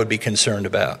that I would be concerned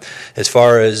about. As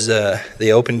far as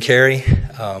the open carry,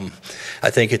 I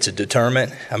think it's a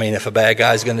deterrent. I mean, if a bad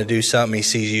guy's going to do something, he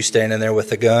sees you standing there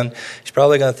with a gun, he's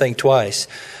probably going to think twice.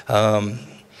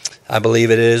 I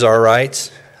believe it is our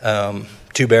rights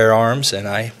to bear arms, and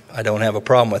I don't have a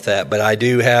problem with that. But I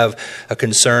do have a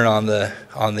concern on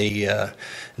the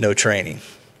no training.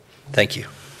 Thank you.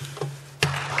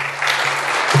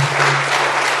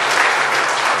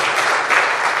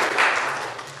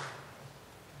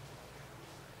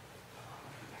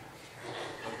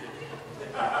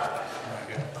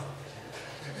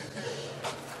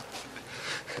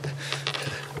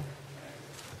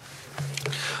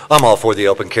 I'm all for the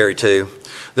open carry too.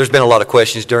 There's been a lot of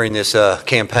questions during this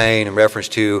campaign in reference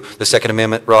to the Second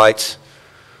Amendment rights,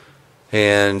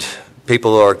 and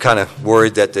people are kind of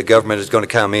worried that the government is going to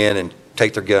come in and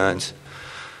take their guns.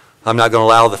 I'm not going to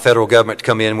allow the federal government to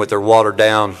come in with their watered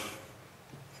down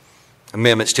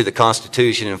amendments to the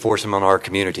Constitution and enforce them on our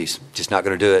communities. Just not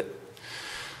going to do it.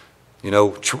 You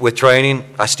know, with training,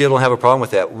 I still don't have a problem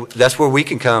with that. That's where we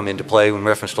can come into play in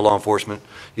reference to law enforcement.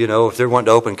 You know, if they're wanting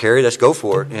to open carry, let's go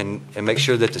for it and make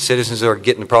sure that the citizens are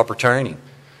getting the proper training.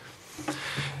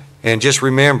 And just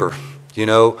remember, you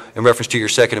know, in reference to your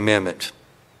Second Amendment,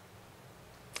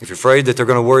 if you're afraid that they're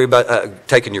going to worry about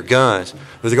taking your guns,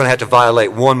 they're going to have to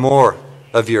violate one more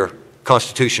of your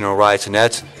constitutional rights, and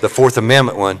that's the Fourth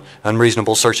Amendment one,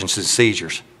 unreasonable search and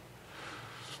seizures.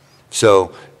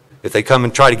 So if they come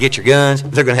and try to get your guns,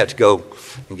 they're going to have to go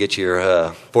and get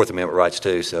your Fourth Amendment rights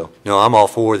too. So, no, I'm all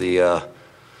for the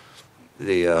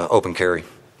open carry.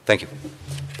 Thank you.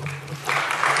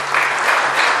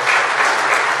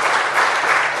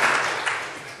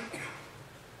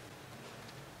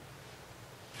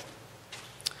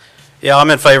 Yeah,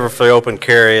 I'm in favor for the open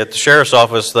carry. At the sheriff's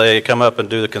office, they come up and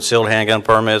do the concealed handgun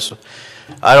permits.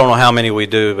 I don't know how many we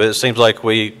do, but it seems like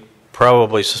we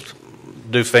probably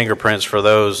do fingerprints for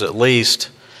those at least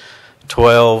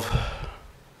 12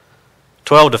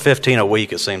 to 15 a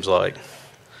week, it seems like.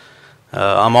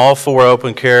 I'm all for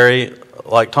open carry.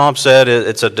 Like Tom said,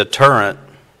 it's a deterrent.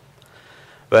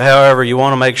 But however, you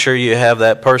want to make sure you have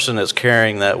that person that's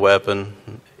carrying that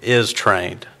weapon is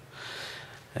trained.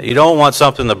 You don't want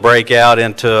something to break out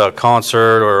into a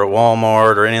concert or a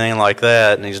Walmart or anything like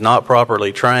that, and he's not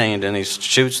properly trained and he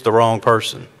shoots the wrong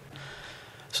person.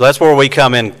 So that's where we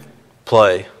come in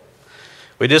play.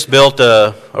 We just built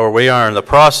we are in the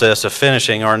process of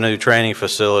finishing our new training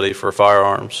facility for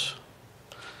firearms.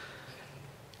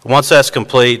 Once that's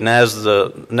complete, and as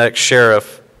the next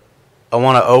sheriff, I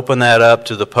want to open that up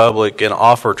to the public and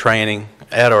offer training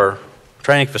at our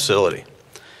training facility.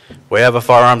 We have a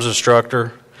firearms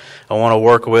instructor. I want to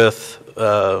work with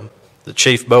the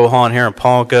Chief Bohan here in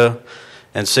Ponca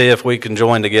and see if we can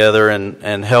join together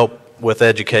and help with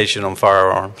education on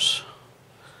firearms.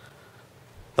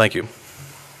 Thank you.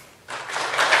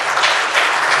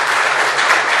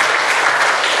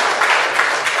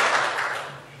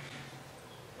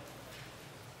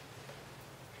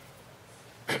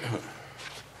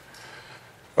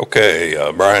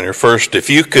 Okay, Brian, you're first. If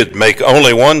you could make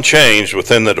only one change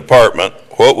within the department,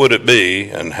 what would it be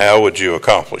and how would you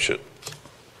accomplish it?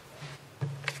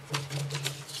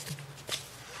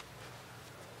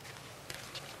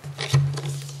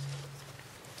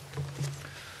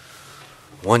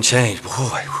 One change,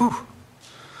 boy, whew,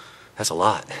 that's a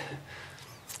lot.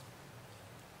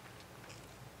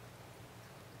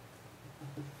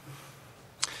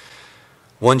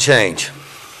 One change.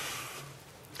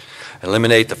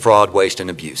 Eliminate the fraud, waste, and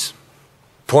abuse.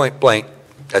 Point blank,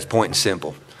 that's point and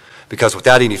simple. Because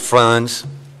without any funds,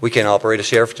 we can't operate a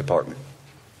sheriff's department.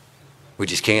 We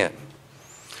just can't.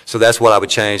 So that's what I would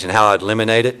change, and how I'd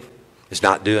eliminate it is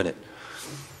not doing it.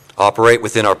 Operate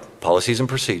within our policies and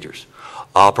procedures.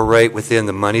 Operate within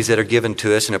the monies that are given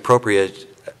to us and appropriated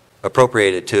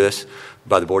to us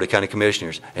by the Board of County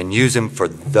Commissioners, and use them for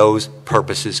those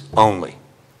purposes only.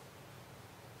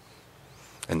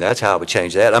 And that's how I would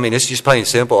change that. I mean, it's just plain and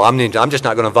simple. I'm just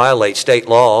not going to violate state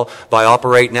law by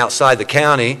operating outside the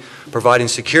county, providing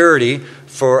security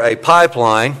for a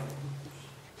pipeline,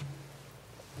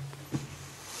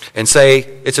 and say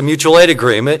it's a mutual aid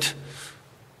agreement,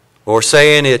 or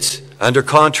saying it's under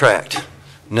contract.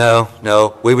 No,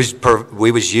 we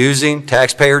was using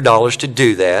taxpayer dollars to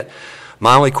do that.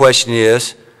 My only question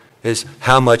is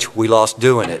how much we lost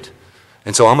doing it.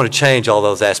 And so I'm going to change all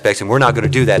those aspects, and we're not going to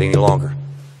do that any longer.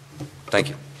 Thank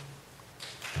you.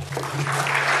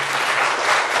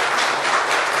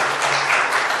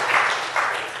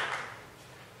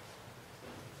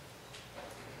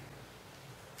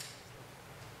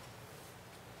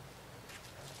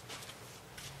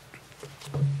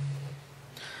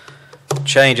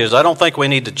 Changes. I don't think we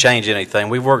need to change anything.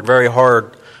 We've worked very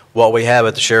hard what we have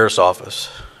at the Sheriff's Office.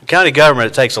 County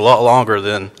government, it takes a lot longer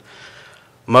than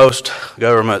most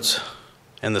governments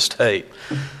in the state.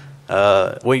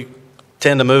 We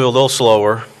tend to move a little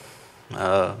slower.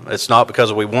 It's not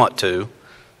because we want to.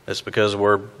 It's because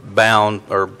we're bound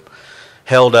or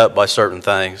held up by certain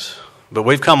things. But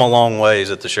we've come a long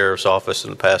ways at the Sheriff's Office in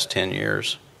the past 10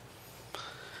 years.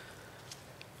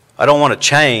 I don't want to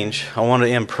change. I want to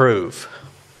improve.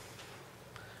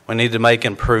 We need to make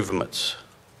improvements.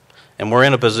 And we're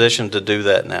in a position to do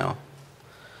that now.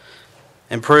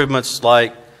 Improvements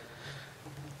like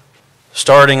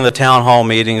starting the town hall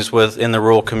meetings in the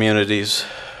rural communities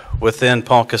within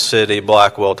Ponca City,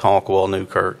 Blackwell, Tonkwell,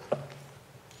 Newkirk.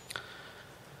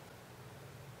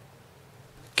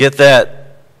 Get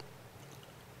that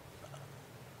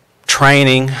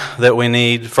training that we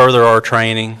need, further our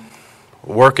training,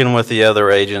 working with the other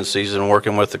agencies and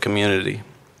working with the community.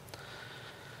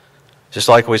 Just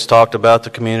like we talked about the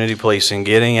community policing,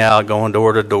 getting out, going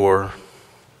door to door.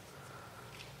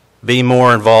 Be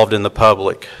more involved in the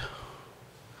public.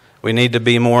 We need to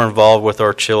be more involved with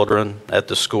our children at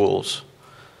the schools.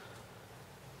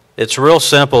 It's real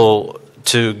simple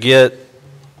to get,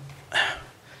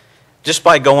 just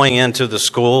by going into the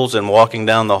schools and walking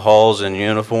down the halls in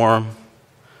uniform,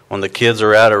 when the kids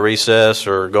are out at recess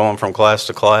or going from class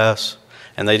to class,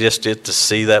 and they just get to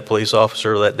see that police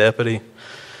officer or that deputy,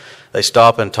 they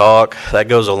stop and talk. That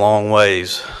goes a long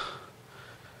ways.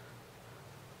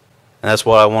 And that's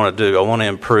what I want to do. I want to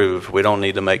improve. We don't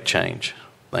need to make change.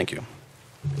 Thank you.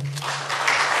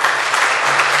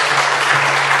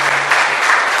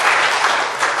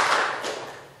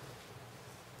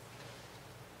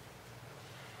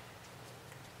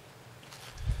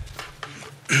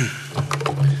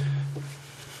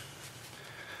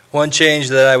 One change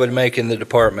that I would make in the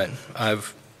department,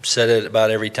 I've said it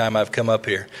about every time I've come up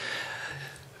here.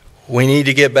 We need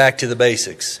to get back to the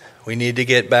basics. We need to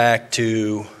get back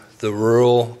to the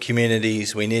rural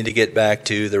communities. We need to get back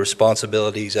to the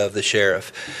responsibilities of the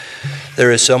sheriff.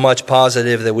 There is so much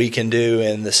positive that we can do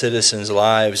in the citizens'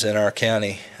 lives in our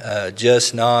county,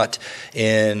 just not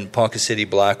in Ponca City,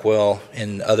 Blackwell,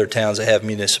 in other towns that have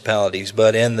municipalities,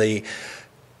 but in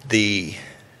the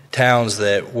towns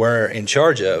that we're in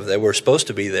charge of, that we're supposed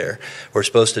to be there. We're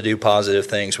supposed to do positive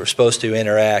things. We're supposed to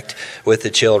interact with the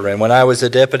children. When I was a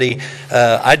deputy,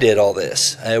 I did all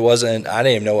this. I didn't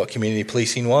even know what community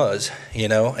policing was.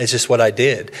 It's just what I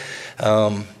did.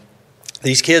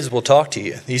 These kids will talk to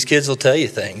you. These kids will tell you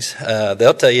things.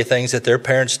 They'll tell you things that their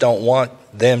parents don't want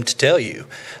them to tell you.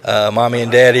 Mommy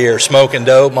and daddy are smoking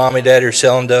dope. Mommy and daddy are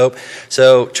selling dope.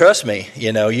 So trust me,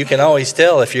 you can always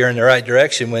tell if you're in the right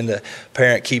direction when the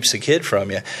parent keeps the kid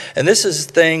from you. And this is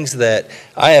things that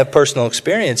I have personal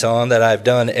experience on that I've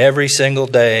done every single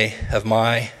day of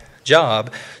my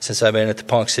job since I've been at the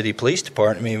Ponca City Police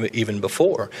Department, even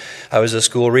before. I was a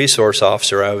school resource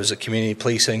officer. I was a community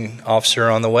policing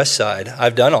officer on the west side.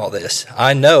 I've done all this.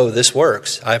 I know this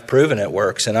works. I've proven it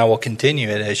works, and I will continue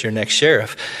it as your next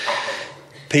sheriff.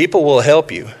 People will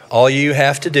help you. All you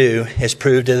have to do is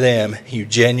prove to them you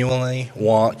genuinely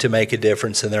want to make a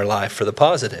difference in their life for the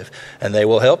positive, and they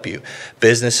will help you.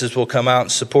 Businesses will come out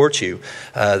and support you.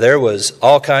 There was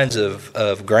all kinds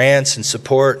of grants and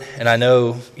support, and I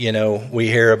know, we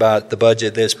hear about the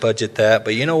budget this, budget that,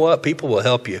 but you know what? People will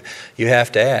help you. You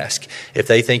have to ask. If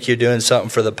they think you're doing something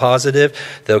for the positive,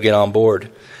 they'll get on board,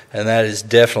 and that is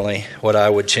definitely what I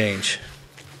would change.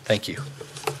 Thank you.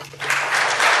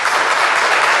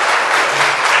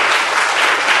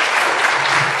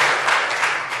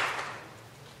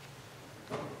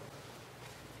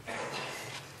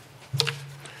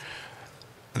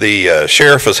 The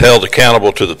sheriff is held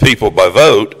accountable to the people by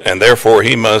vote, and therefore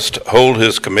he must hold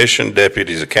his commissioned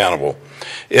deputies accountable.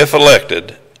 If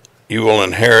elected, you will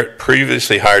inherit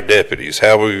previously hired deputies.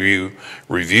 How will you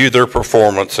review their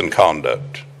performance and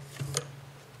conduct?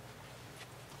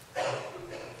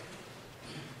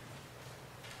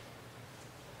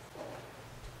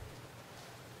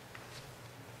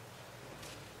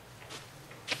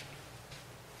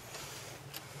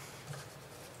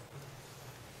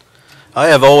 I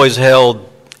have always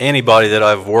held anybody that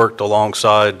I've worked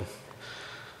alongside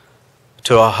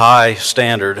to a high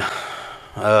standard.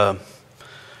 When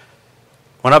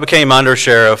I became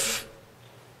undersheriff,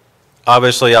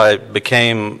 obviously I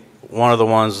became one of the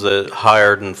ones that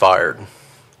hired and fired.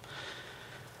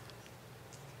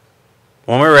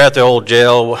 When we were at the old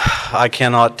jail, I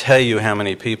cannot tell you how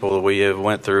many people we have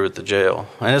went through at the jail,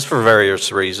 and it's for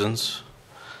various reasons.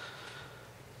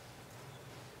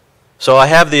 So I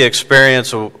have the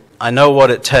experience, I know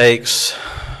what it takes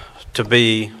to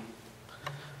be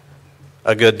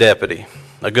a good deputy,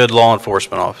 a good law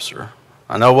enforcement officer.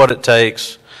 I know what it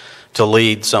takes to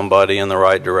lead somebody in the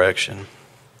right direction.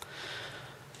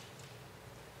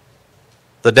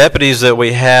 The deputies that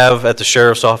we have at the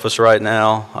sheriff's office right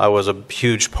now, I was a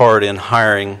huge part in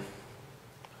hiring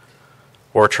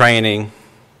or training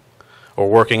or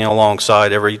working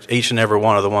alongside each and every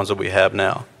one of the ones that we have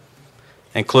now,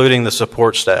 including the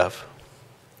support staff.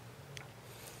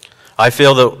 I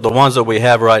feel that the ones that we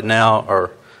have right now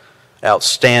are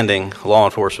outstanding law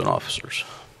enforcement officers.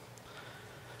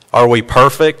 Are we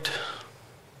perfect?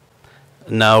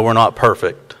 No, we're not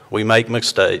perfect. We make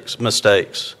mistakes.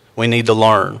 We need to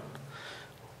learn.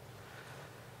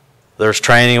 There's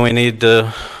training we need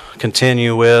to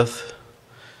continue with.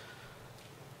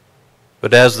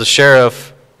 But as the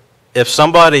sheriff, if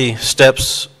somebody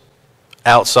steps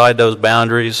outside those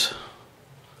boundaries,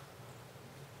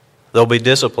 they'll be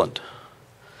disciplined.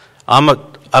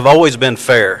 I've always been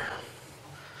fair.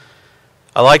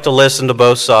 I like to listen to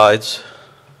both sides,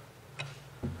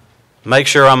 make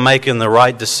sure I'm making the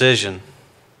right decision.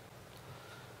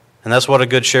 And that's what a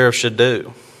good sheriff should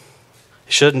do.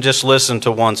 He shouldn't just listen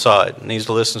to one side. He needs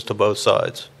to listen to both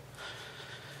sides.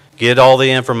 Get all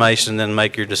the information, then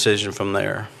make your decision from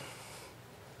there.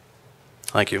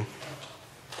 Thank you.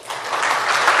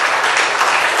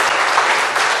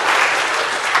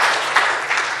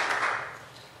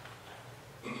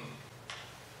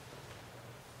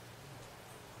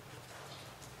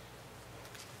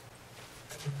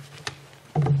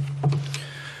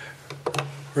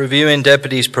 Reviewing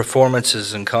deputies'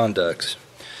 performances and conducts.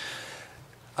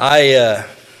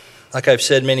 Like I've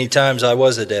said many times, I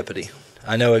was a deputy.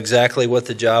 I know exactly what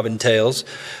the job entails.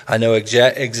 I know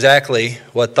exactly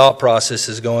what thought process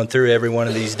is going through every one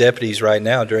of these deputies right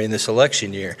now during this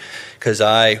election year, because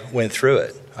I went through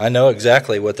it. I know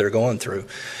exactly what they're going through.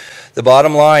 The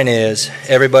bottom line is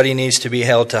everybody needs to be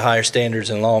held to higher standards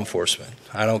in law enforcement.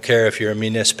 I don't care if you're a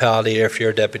municipality or if you're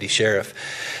a deputy sheriff.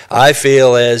 I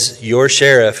feel as your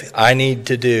sheriff, I need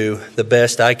to do the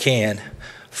best I can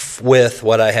with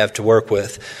what I have to work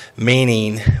with,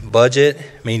 meaning budget,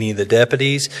 meaning the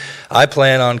deputies. I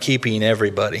plan on keeping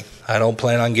everybody. I don't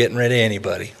plan on getting rid of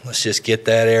anybody. Let's just get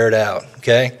that aired out,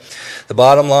 okay? The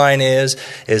bottom line is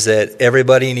that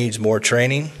everybody needs more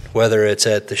training, whether it's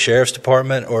at the sheriff's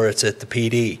department or it's at the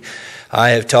PD.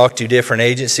 I have talked to different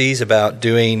agencies about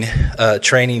doing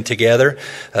training together.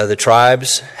 The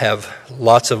tribes have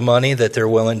lots of money that they're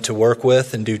willing to work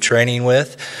with and do training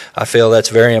with. I feel that's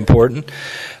very important.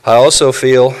 I also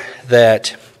feel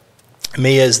that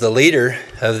me as the leader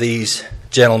of these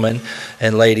gentlemen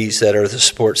and ladies that are the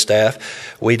support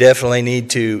staff, we definitely need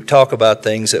to talk about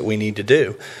things that we need to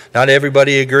do. Not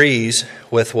everybody agrees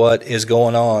with what is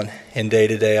going on in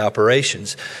day-to-day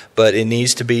operations, but it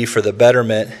needs to be for the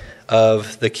betterment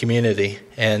of the community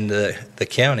and the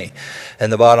county. And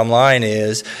the bottom line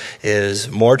is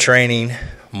more training,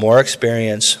 more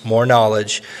experience, more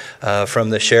knowledge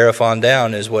from the sheriff on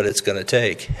down is what it's going to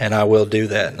take. And I will do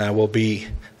that, and I will be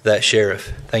that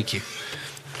sheriff. Thank you.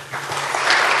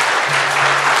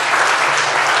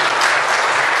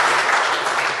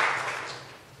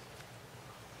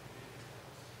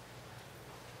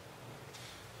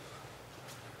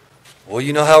 Well,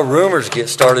 you know how rumors get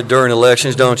started during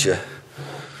elections, don't you?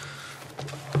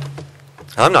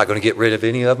 I'm not going to get rid of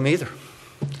any of them either.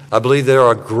 I believe there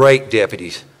are great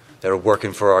deputies that are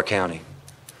working for our county.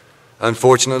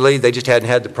 Unfortunately, they just hadn't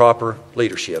had the proper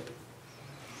leadership.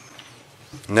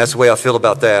 And that's the way I feel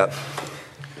about that.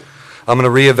 I'm going to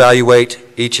reevaluate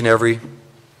each and every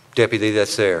deputy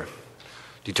that's there,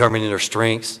 determining their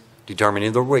strengths,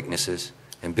 determining their weaknesses,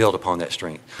 and build upon that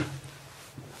strength.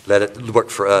 Let it work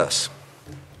for us.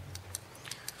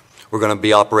 We're going to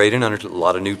be operating under a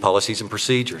lot of new policies and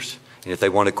procedures. And if they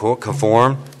want to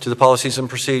conform to the policies and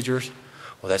procedures,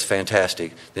 well, that's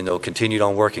fantastic. Then they'll continue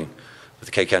on working with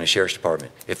the K County Sheriff's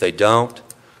Department. If they don't,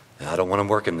 then I don't want them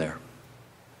working there.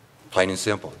 Plain and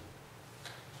simple.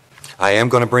 I am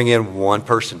going to bring in one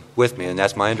person with me, and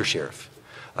that's my undersheriff.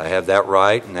 I have that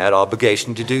right and that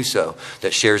obligation to do so,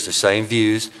 that shares the same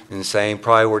views and the same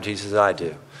priorities as I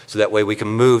do. So that way we can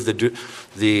move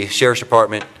the Sheriff's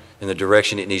Department in the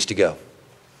direction it needs to go.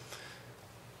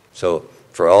 So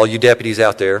for all you deputies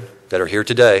out there that are here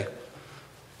today,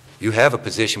 you have a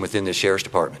position within the Sheriff's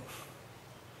Department.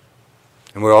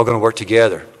 And we're all going to work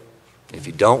together. If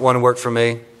you don't want to work for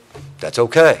me, that's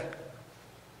okay.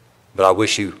 But I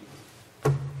wish you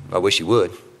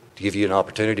would, to give you an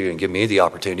opportunity and give me the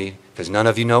opportunity, because none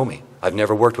of you know me. I've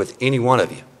never worked with any one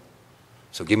of you.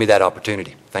 So give me that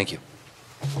opportunity. Thank you.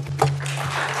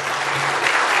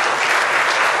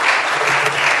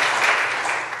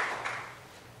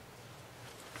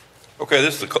 Okay,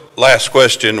 this is the last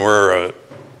question. We're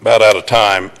about out of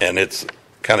time, and it's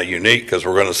kind of unique because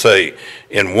we're going to say,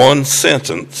 in one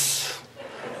sentence,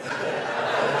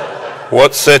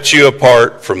 what sets you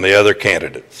apart from the other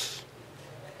candidates?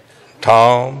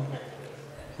 Tom,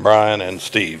 Brian, and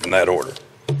Steve, in that order.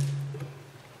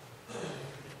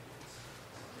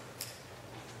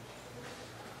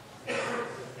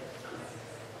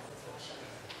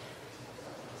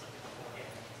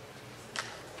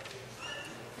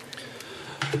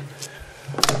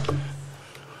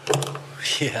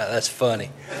 Yeah, that's funny.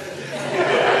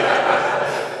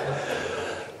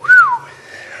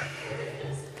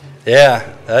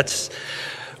 Yeah, that's,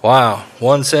 wow,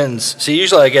 one sentence. See,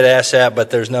 usually I get asked that, but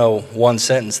there's no one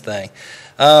sentence thing.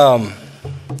 I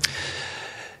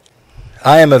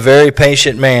am a very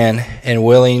patient man and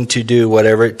willing to do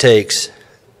whatever it takes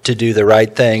to do the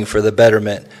right thing for the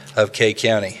betterment of K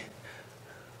County.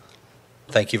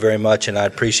 Thank you very much, and I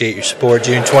appreciate your support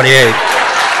June 28th.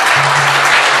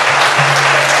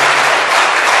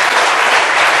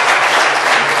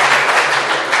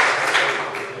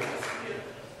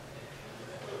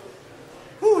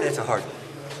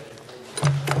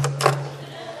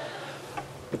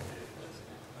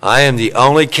 I am the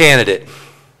only candidate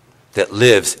that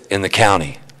lives in the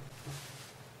county.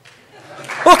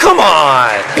 Well, come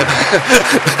on!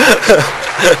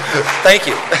 Thank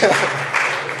you.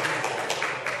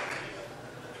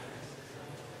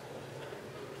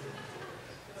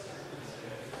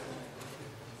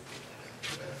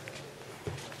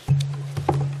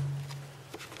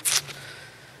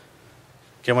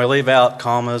 Can we leave out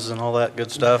commas and all that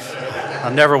good stuff?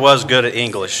 I never was good at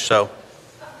English, so.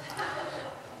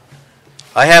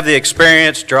 I have the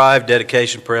experience, drive,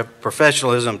 dedication,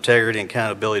 professionalism, integrity, and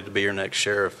accountability to be your next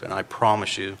sheriff, and I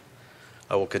promise you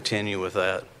I will continue with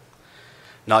that.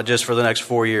 Not just for the next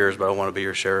 4 years, but I want to be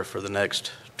your sheriff for the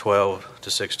next 12 to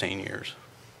 16 years.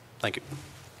 Thank you.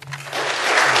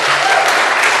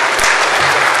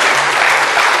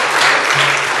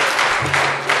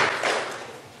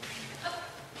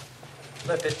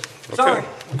 Left it. Sorry.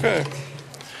 Okay.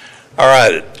 All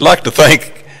right. I'd like to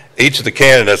thank each of the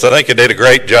candidates. I think you did a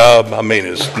great job. I mean,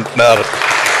 it's not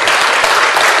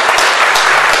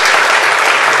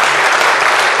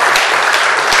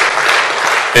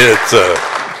it's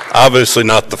obviously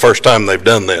not the first time they've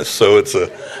done this, so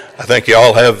I think you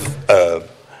all have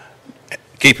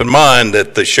keep in mind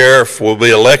that the sheriff will be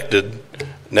elected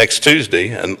next Tuesday,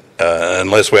 and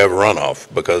unless we have a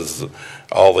runoff, because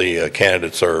all the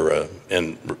candidates are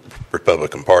in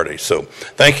Republican Party. So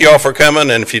thank you all for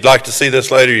coming, and if you'd like to see this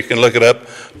later, you can look it up,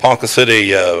 Ponca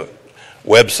City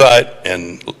website,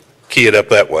 and key it up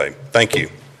that way. Thank you.